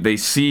 and they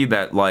see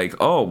that, like,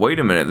 oh, wait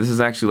a minute, this is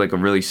actually, like, a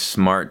really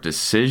smart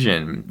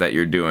decision that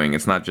you're doing.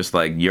 It's not just,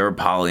 like, you're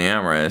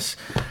polyamorous.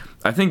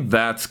 I think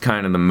that's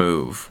kind of the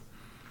move.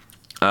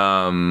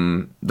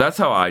 That's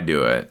how I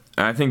do it.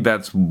 I think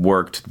that's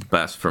worked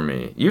best for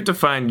me. You have to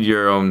find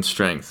your own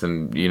strengths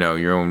and, you know,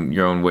 your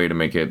own way to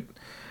make it,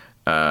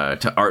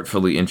 to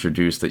artfully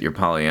introduce that you're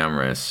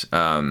polyamorous.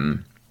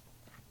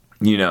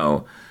 You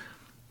know,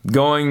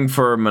 going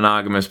for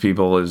monogamous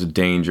people is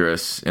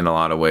dangerous in a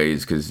lot of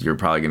ways, because you're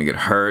probably going to get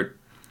hurt.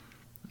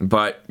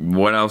 But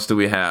what else do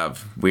we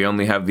have? We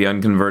only have the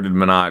unconverted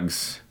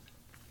monogs.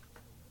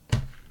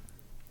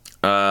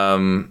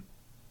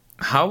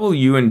 How will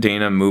you and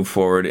Dana move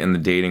forward in the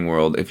dating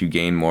world if you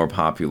gain more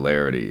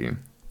popularity?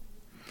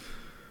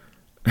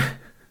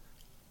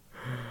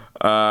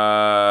 Hold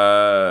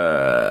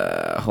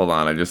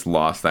on, I just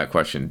lost that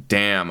question.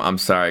 Damn, I'm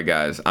sorry,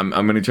 guys. I'm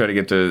going to try to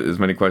get to as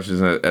many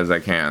questions as I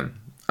can.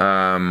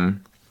 How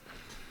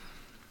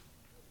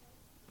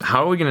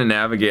are we going to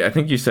navigate? I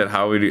think you said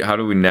how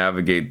do we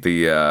navigate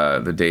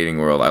the dating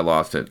world? I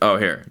lost it. Oh,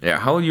 here. Yeah,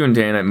 how will you and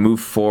Dana move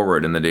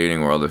forward in the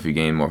dating world if you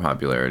gain more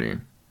popularity?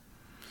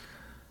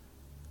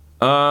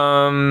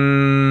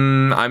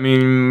 I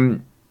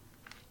mean,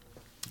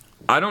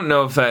 I don't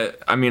know if that,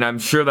 I mean, I'm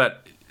sure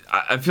that,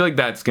 I feel like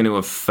that's going to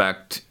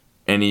affect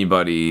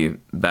anybody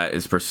that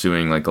is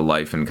pursuing, like, a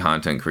life in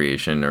content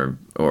creation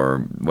or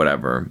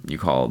whatever you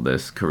call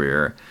this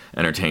career,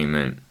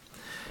 entertainment,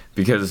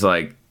 because,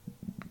 like,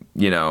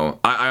 you know,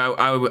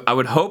 I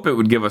would hope it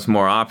would give us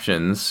more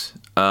options,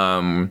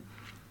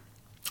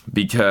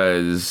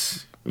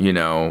 because, you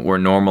know, we're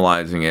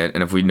normalizing it,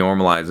 and if we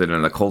normalize it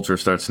and the culture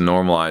starts to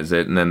normalize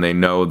it, and then they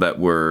know that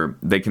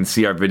they can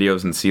see our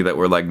videos and see that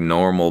we're, like,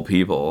 normal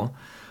people,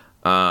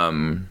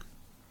 then,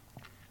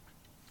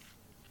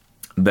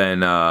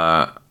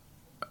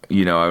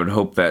 you know, I would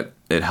hope that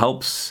it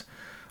helps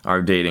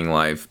our dating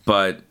life.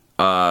 But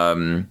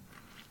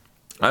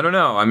I don't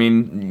know. I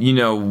mean,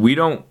 we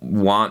don't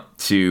want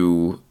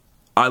to.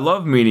 I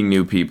love meeting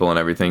new people and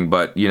everything,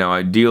 but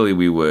ideally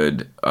we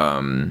would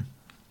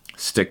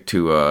stick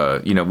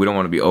to we don't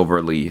want to be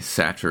overly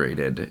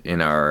saturated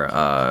in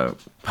our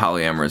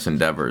polyamorous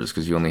endeavors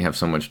because you only have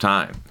so much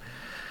time.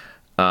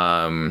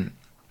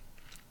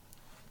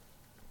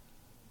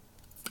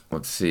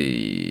 Let's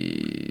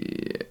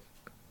see.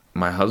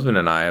 My husband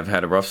and I have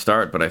had a rough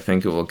start, but I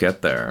think it will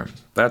get there.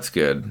 That's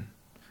good.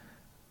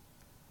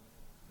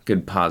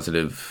 Good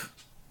positive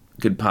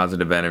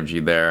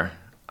energy there.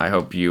 I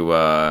hope you,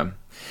 I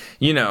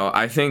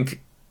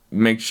think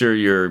make sure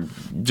you're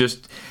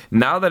just,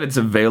 now that it's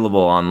available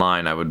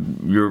online, I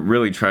would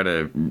really try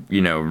to,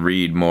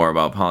 read more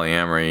about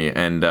polyamory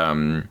and,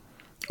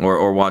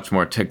 or watch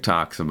more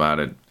TikToks about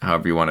it,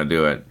 however you want to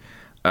do it.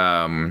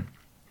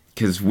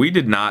 Because we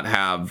did not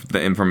have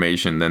the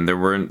information then. There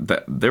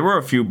were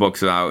a few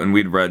books out and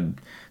we'd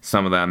read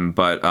some of them,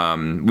 but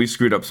we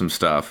screwed up some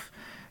stuff.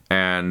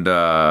 And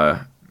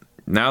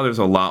now there's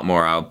a lot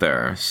more out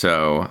there.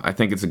 So I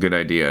think it's a good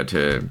idea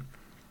to,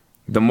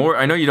 the more,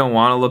 I know you don't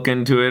want to look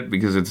into it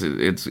because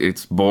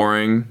it's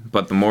boring,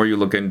 but the more you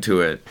look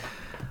into it,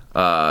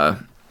 the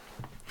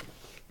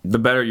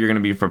better you're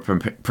going to be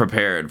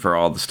prepared for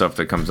all the stuff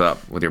that comes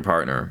up with your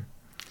partner.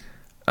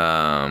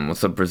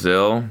 What's up,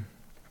 Brazil?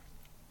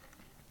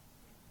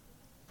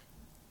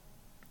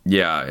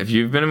 Yeah, if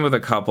you've been with a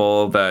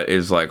couple that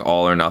is like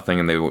all or nothing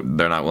and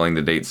they're not willing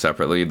to date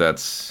separately,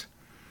 that's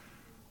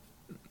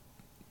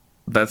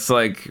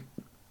like,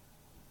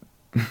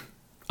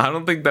 I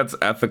don't think that's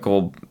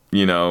ethical,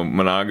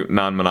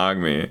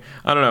 non-monogamy.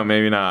 I don't know,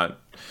 maybe not.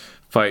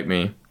 Fight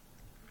me.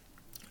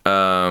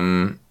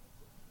 Let's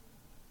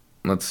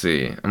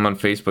see. I'm on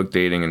Facebook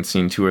dating and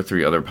seen 2 or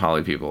 3 other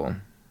poly people.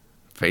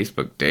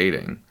 Facebook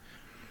dating.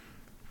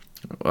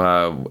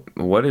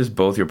 What is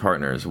both your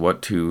partners?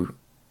 What to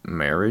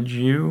marriage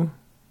you?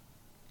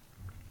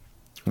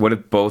 What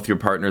if both your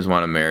partners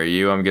want to marry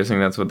you? I'm guessing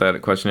that's what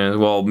that question is.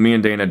 Well, me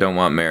and Dana don't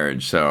want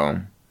marriage, so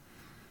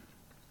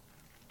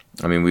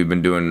I mean, we've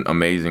been doing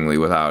amazingly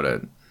without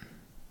it.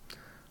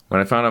 When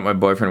I found out my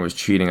boyfriend was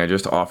cheating, I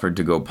just offered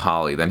to go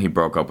poly. Then he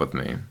broke up with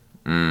me.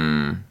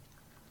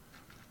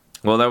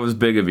 Well, that was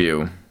big of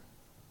you.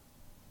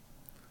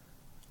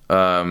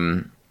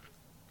 Well,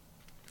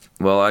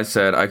 I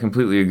said, I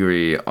completely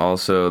agree.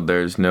 Also,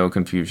 there's no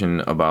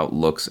confusion about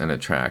looks and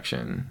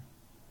attraction.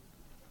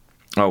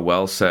 Oh,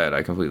 well said.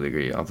 I completely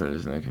agree. Also,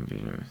 there's no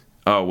confusion.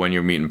 Oh, when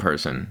you meet in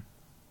person.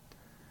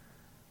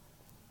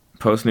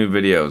 Post new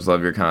videos.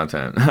 Love your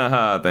content.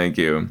 Haha, thank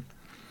you.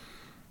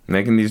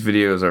 Making these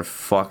videos are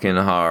fucking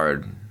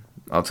hard.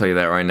 I'll tell you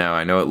that right now.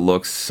 I know it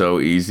looks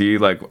so easy.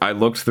 Like, I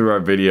looked through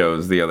our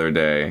videos the other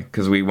day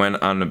because we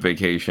went on a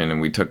vacation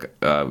and we took,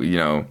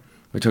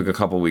 we took a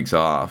couple weeks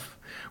off,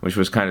 which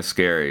was kind of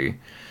scary.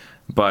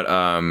 But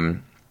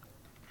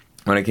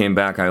when I came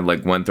back, I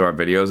went through our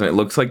videos and it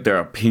looks like they're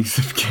a piece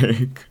of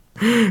cake.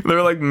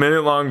 They're like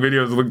minute-long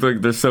videos. It looks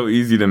like they're so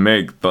easy to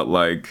make, but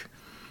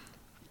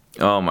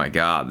oh my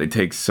god, they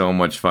take so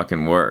much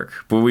fucking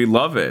work. But we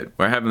love it.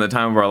 We're having the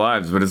time of our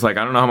lives. But it's like,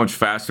 I don't know how much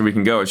faster we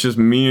can go. It's just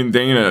me and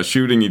Dana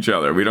shooting each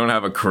other. We don't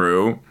have a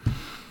crew.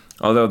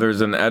 Although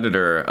there's an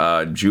editor,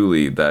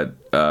 Julie, that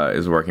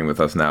is working with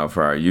us now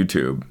for our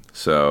YouTube.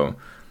 So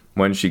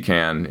when she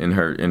can, in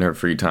her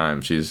free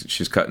time,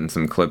 she's cutting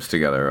some clips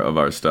together of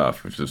our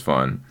stuff, which is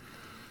fun.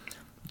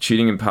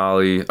 Cheating and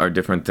poly are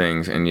different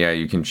things, and yeah,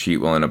 you can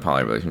cheat while in a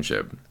poly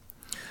relationship.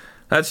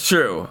 That's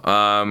true.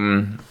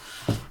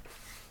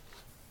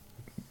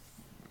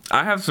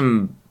 I have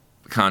some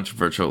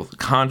controversial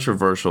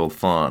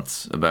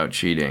thoughts about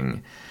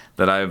cheating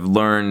that I've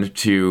learned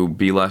to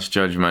be less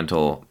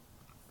judgmental.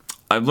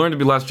 I've learned to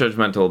be less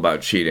judgmental about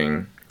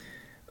cheating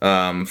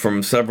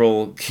from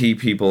several key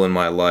people in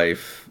my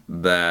life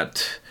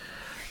that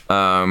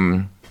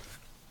have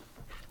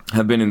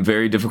been in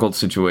very difficult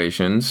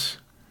situations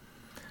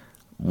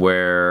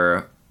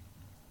where,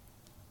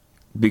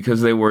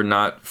 because they were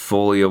not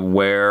fully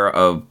aware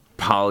of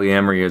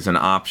polyamory as an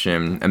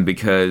option, and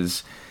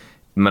because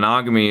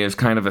monogamy is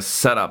kind of a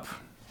setup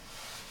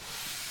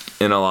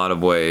in a lot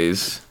of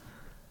ways,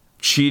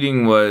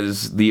 cheating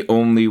was the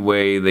only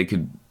way they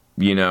could,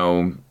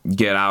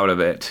 get out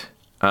of it.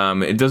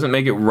 It doesn't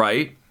make it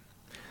right,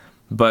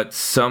 but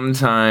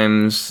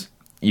sometimes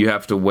you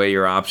have to weigh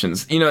your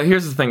options.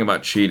 Here's the thing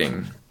about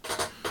cheating.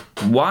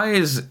 Why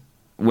is,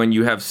 when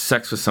you have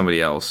sex with somebody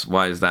else,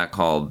 why is that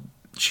called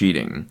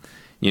cheating?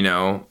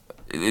 You're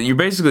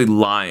basically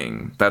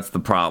lying. That's the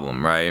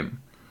problem, right?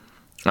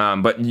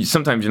 But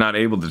sometimes you're not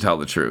able to tell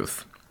the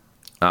truth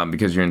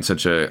because you're in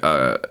such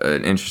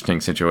an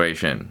interesting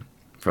situation,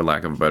 for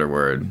lack of a better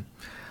word.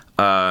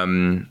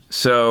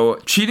 So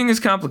cheating is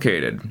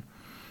complicated.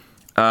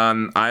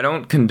 I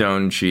don't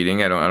condone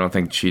cheating. I don't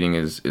think cheating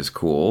is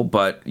cool.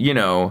 But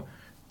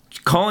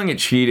calling it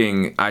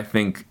cheating, I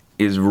think,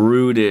 is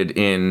rooted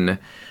in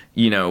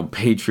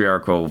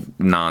patriarchal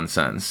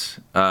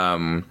nonsense.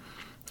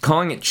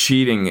 Calling it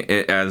cheating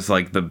as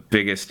the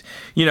biggest,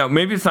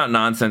 maybe it's not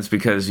nonsense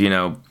because,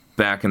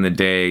 back in the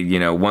day, you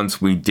know,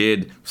 once we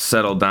did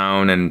settle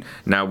down and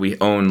now we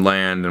own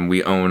land and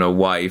we own a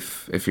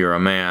wife, if you're a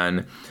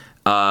man,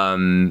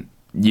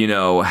 you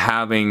know,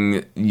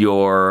 having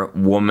your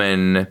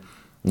woman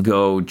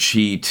go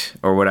cheat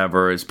or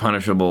whatever is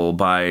punishable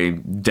by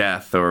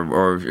death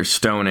or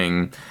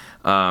stoning,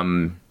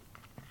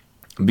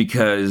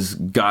 because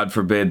God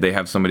forbid they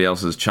have somebody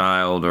else's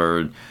child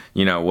or,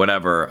 you know,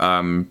 whatever,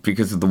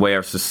 because of the way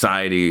our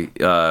society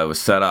was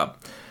set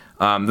up.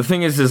 The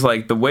thing is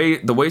like the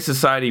way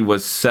society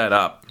was set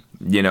up,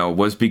 you know,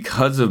 was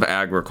because of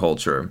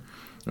agriculture.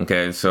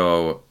 Okay,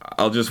 so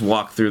I'll just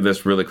walk through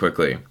this really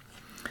quickly.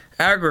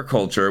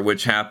 Agriculture,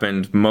 which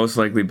happened most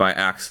likely by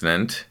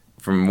accident,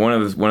 from one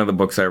of the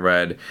books I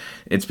read,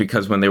 it's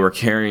because when they were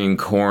carrying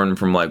corn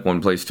from like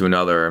one place to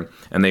another,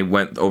 and they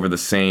went over the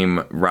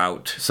same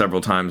route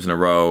several times in a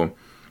row,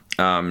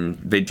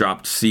 they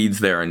dropped seeds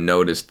there and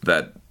noticed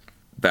that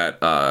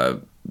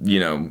you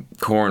know,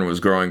 corn was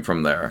growing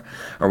from there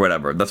or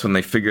whatever. That's when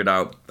they figured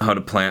out how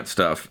to plant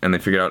stuff, and they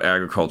figured out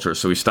agriculture.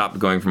 So we stopped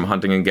going from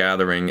hunting and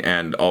gathering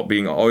and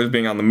always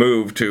being on the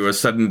move to a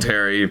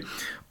sedentary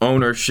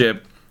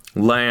ownership,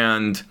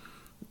 land,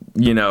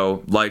 you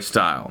know,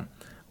 lifestyle.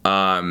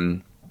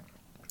 You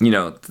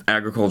know,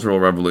 agricultural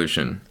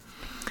revolution.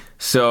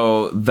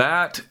 So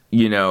that,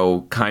 you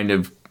know, kind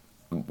of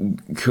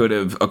could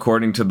have,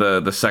 according to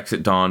the Sex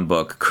at Dawn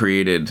book,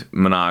 created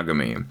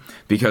monogamy.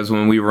 Because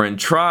when we were in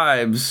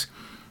tribes,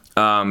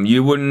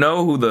 you wouldn't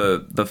know who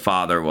the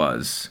father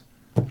was.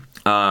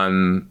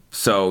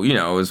 So, you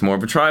know, it was more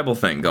of a tribal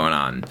thing going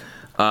on.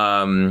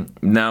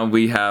 Now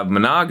we have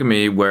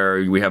monogamy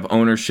where we have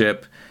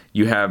ownership.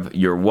 You have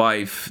your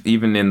wife,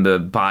 even in the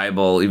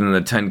Bible, even in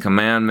the Ten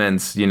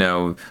Commandments, you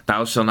know,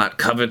 thou shalt not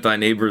covet thy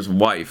neighbor's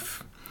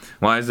wife.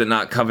 Why is it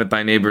not covet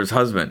thy neighbor's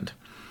husband?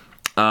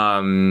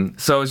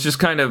 So it's just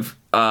kind of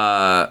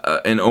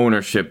an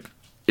ownership.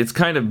 It's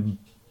kind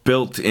of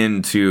built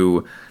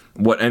into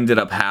what ended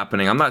up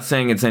happening. I'm not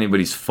saying it's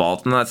anybody's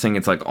fault. I'm not saying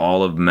it's like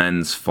all of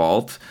men's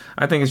fault.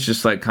 I think it's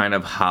just like kind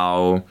of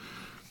how,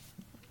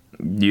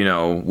 you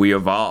know, we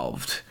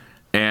evolved.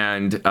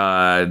 And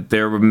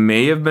there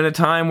may have been a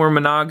time where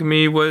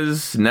monogamy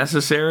was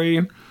necessary,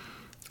 you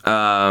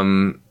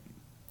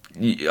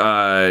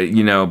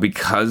know,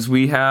 because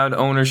we had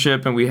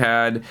ownership and we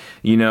had,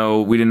 you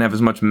know, we didn't have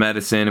as much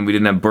medicine and we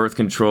didn't have birth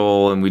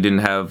control and we didn't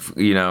have,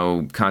 you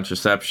know,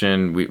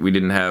 contraception. We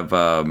didn't have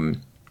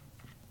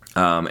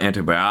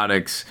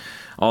antibiotics,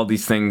 all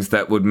these things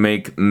that would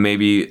make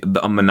maybe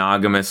a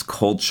monogamous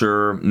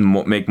culture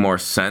make more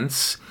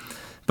sense.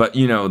 But,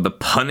 you know, the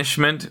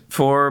punishment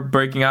for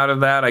breaking out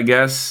of that, I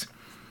guess,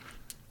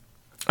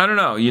 I don't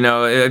know, you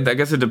know, I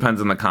guess it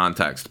depends on the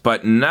context.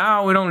 But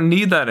now we don't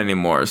need that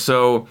anymore.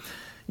 So,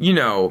 you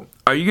know,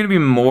 are you going to be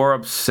more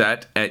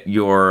upset at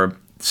your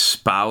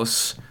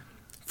spouse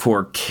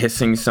for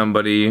kissing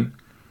somebody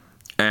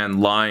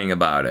and lying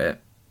about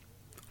it?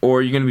 Or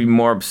are you going to be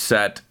more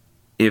upset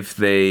if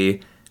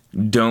they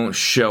don't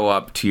show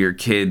up to your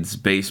kid's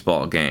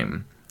baseball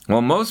game?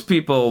 Well, most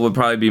people would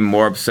probably be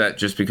more upset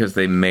just because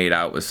they made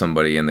out with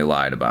somebody and they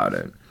lied about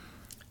it.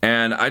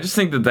 And I just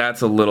think that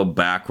that's a little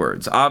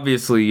backwards.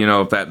 Obviously, you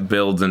know, if that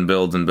builds and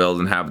builds and builds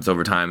and happens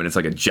over time and it's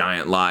like a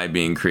giant lie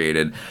being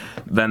created,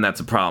 then that's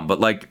a problem. But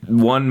like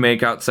one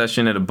makeout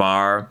session at a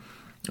bar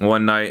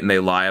one night and they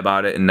lie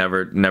about it and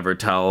never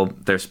tell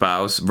their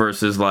spouse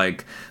versus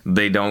like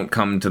they don't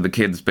come to the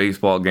kids'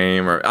 baseball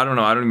game, or I don't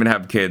know, I don't even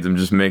have kids. I'm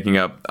just making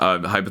up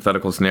a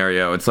hypothetical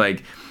scenario. It's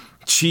like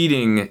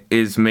cheating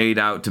is made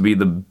out to be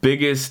the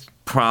biggest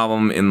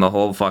problem in the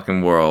whole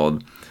fucking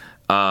world.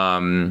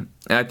 And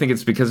I think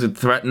it's because it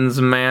threatens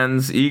a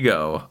man's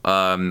ego.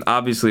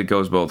 Obviously, it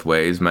goes both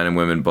ways. Men and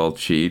women both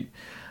cheat.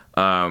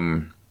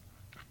 But,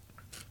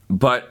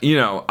 you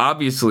know,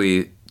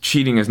 obviously,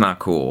 cheating is not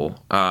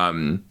cool.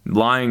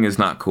 Lying is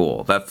not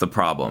cool. That's the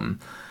problem.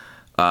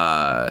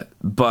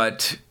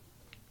 But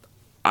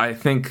I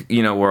think,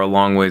 you know, we're a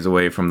long ways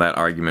away from that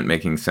argument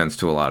making sense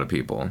to a lot of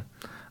people.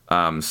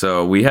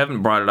 So we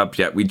haven't brought it up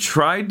yet. We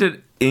tried to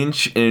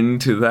inch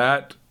into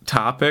that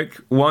topic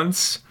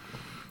once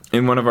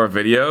in one of our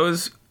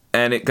videos,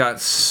 and it got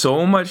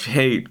so much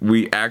hate,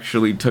 we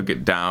actually took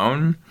it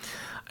down.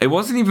 It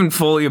wasn't even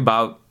fully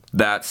about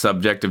that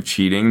subject of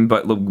cheating,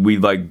 but we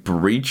like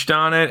breached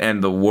on it,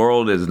 and the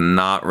world is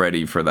not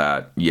ready for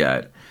that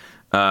yet.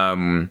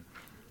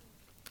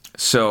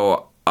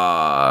 So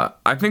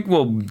I think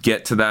we'll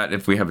get to that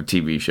if we have a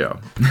TV show.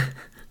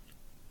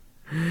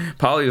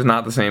 Poly is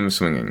not the same as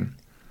swinging.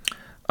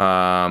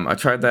 I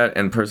tried that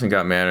and person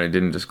got mad and I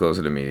didn't disclose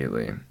it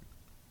immediately.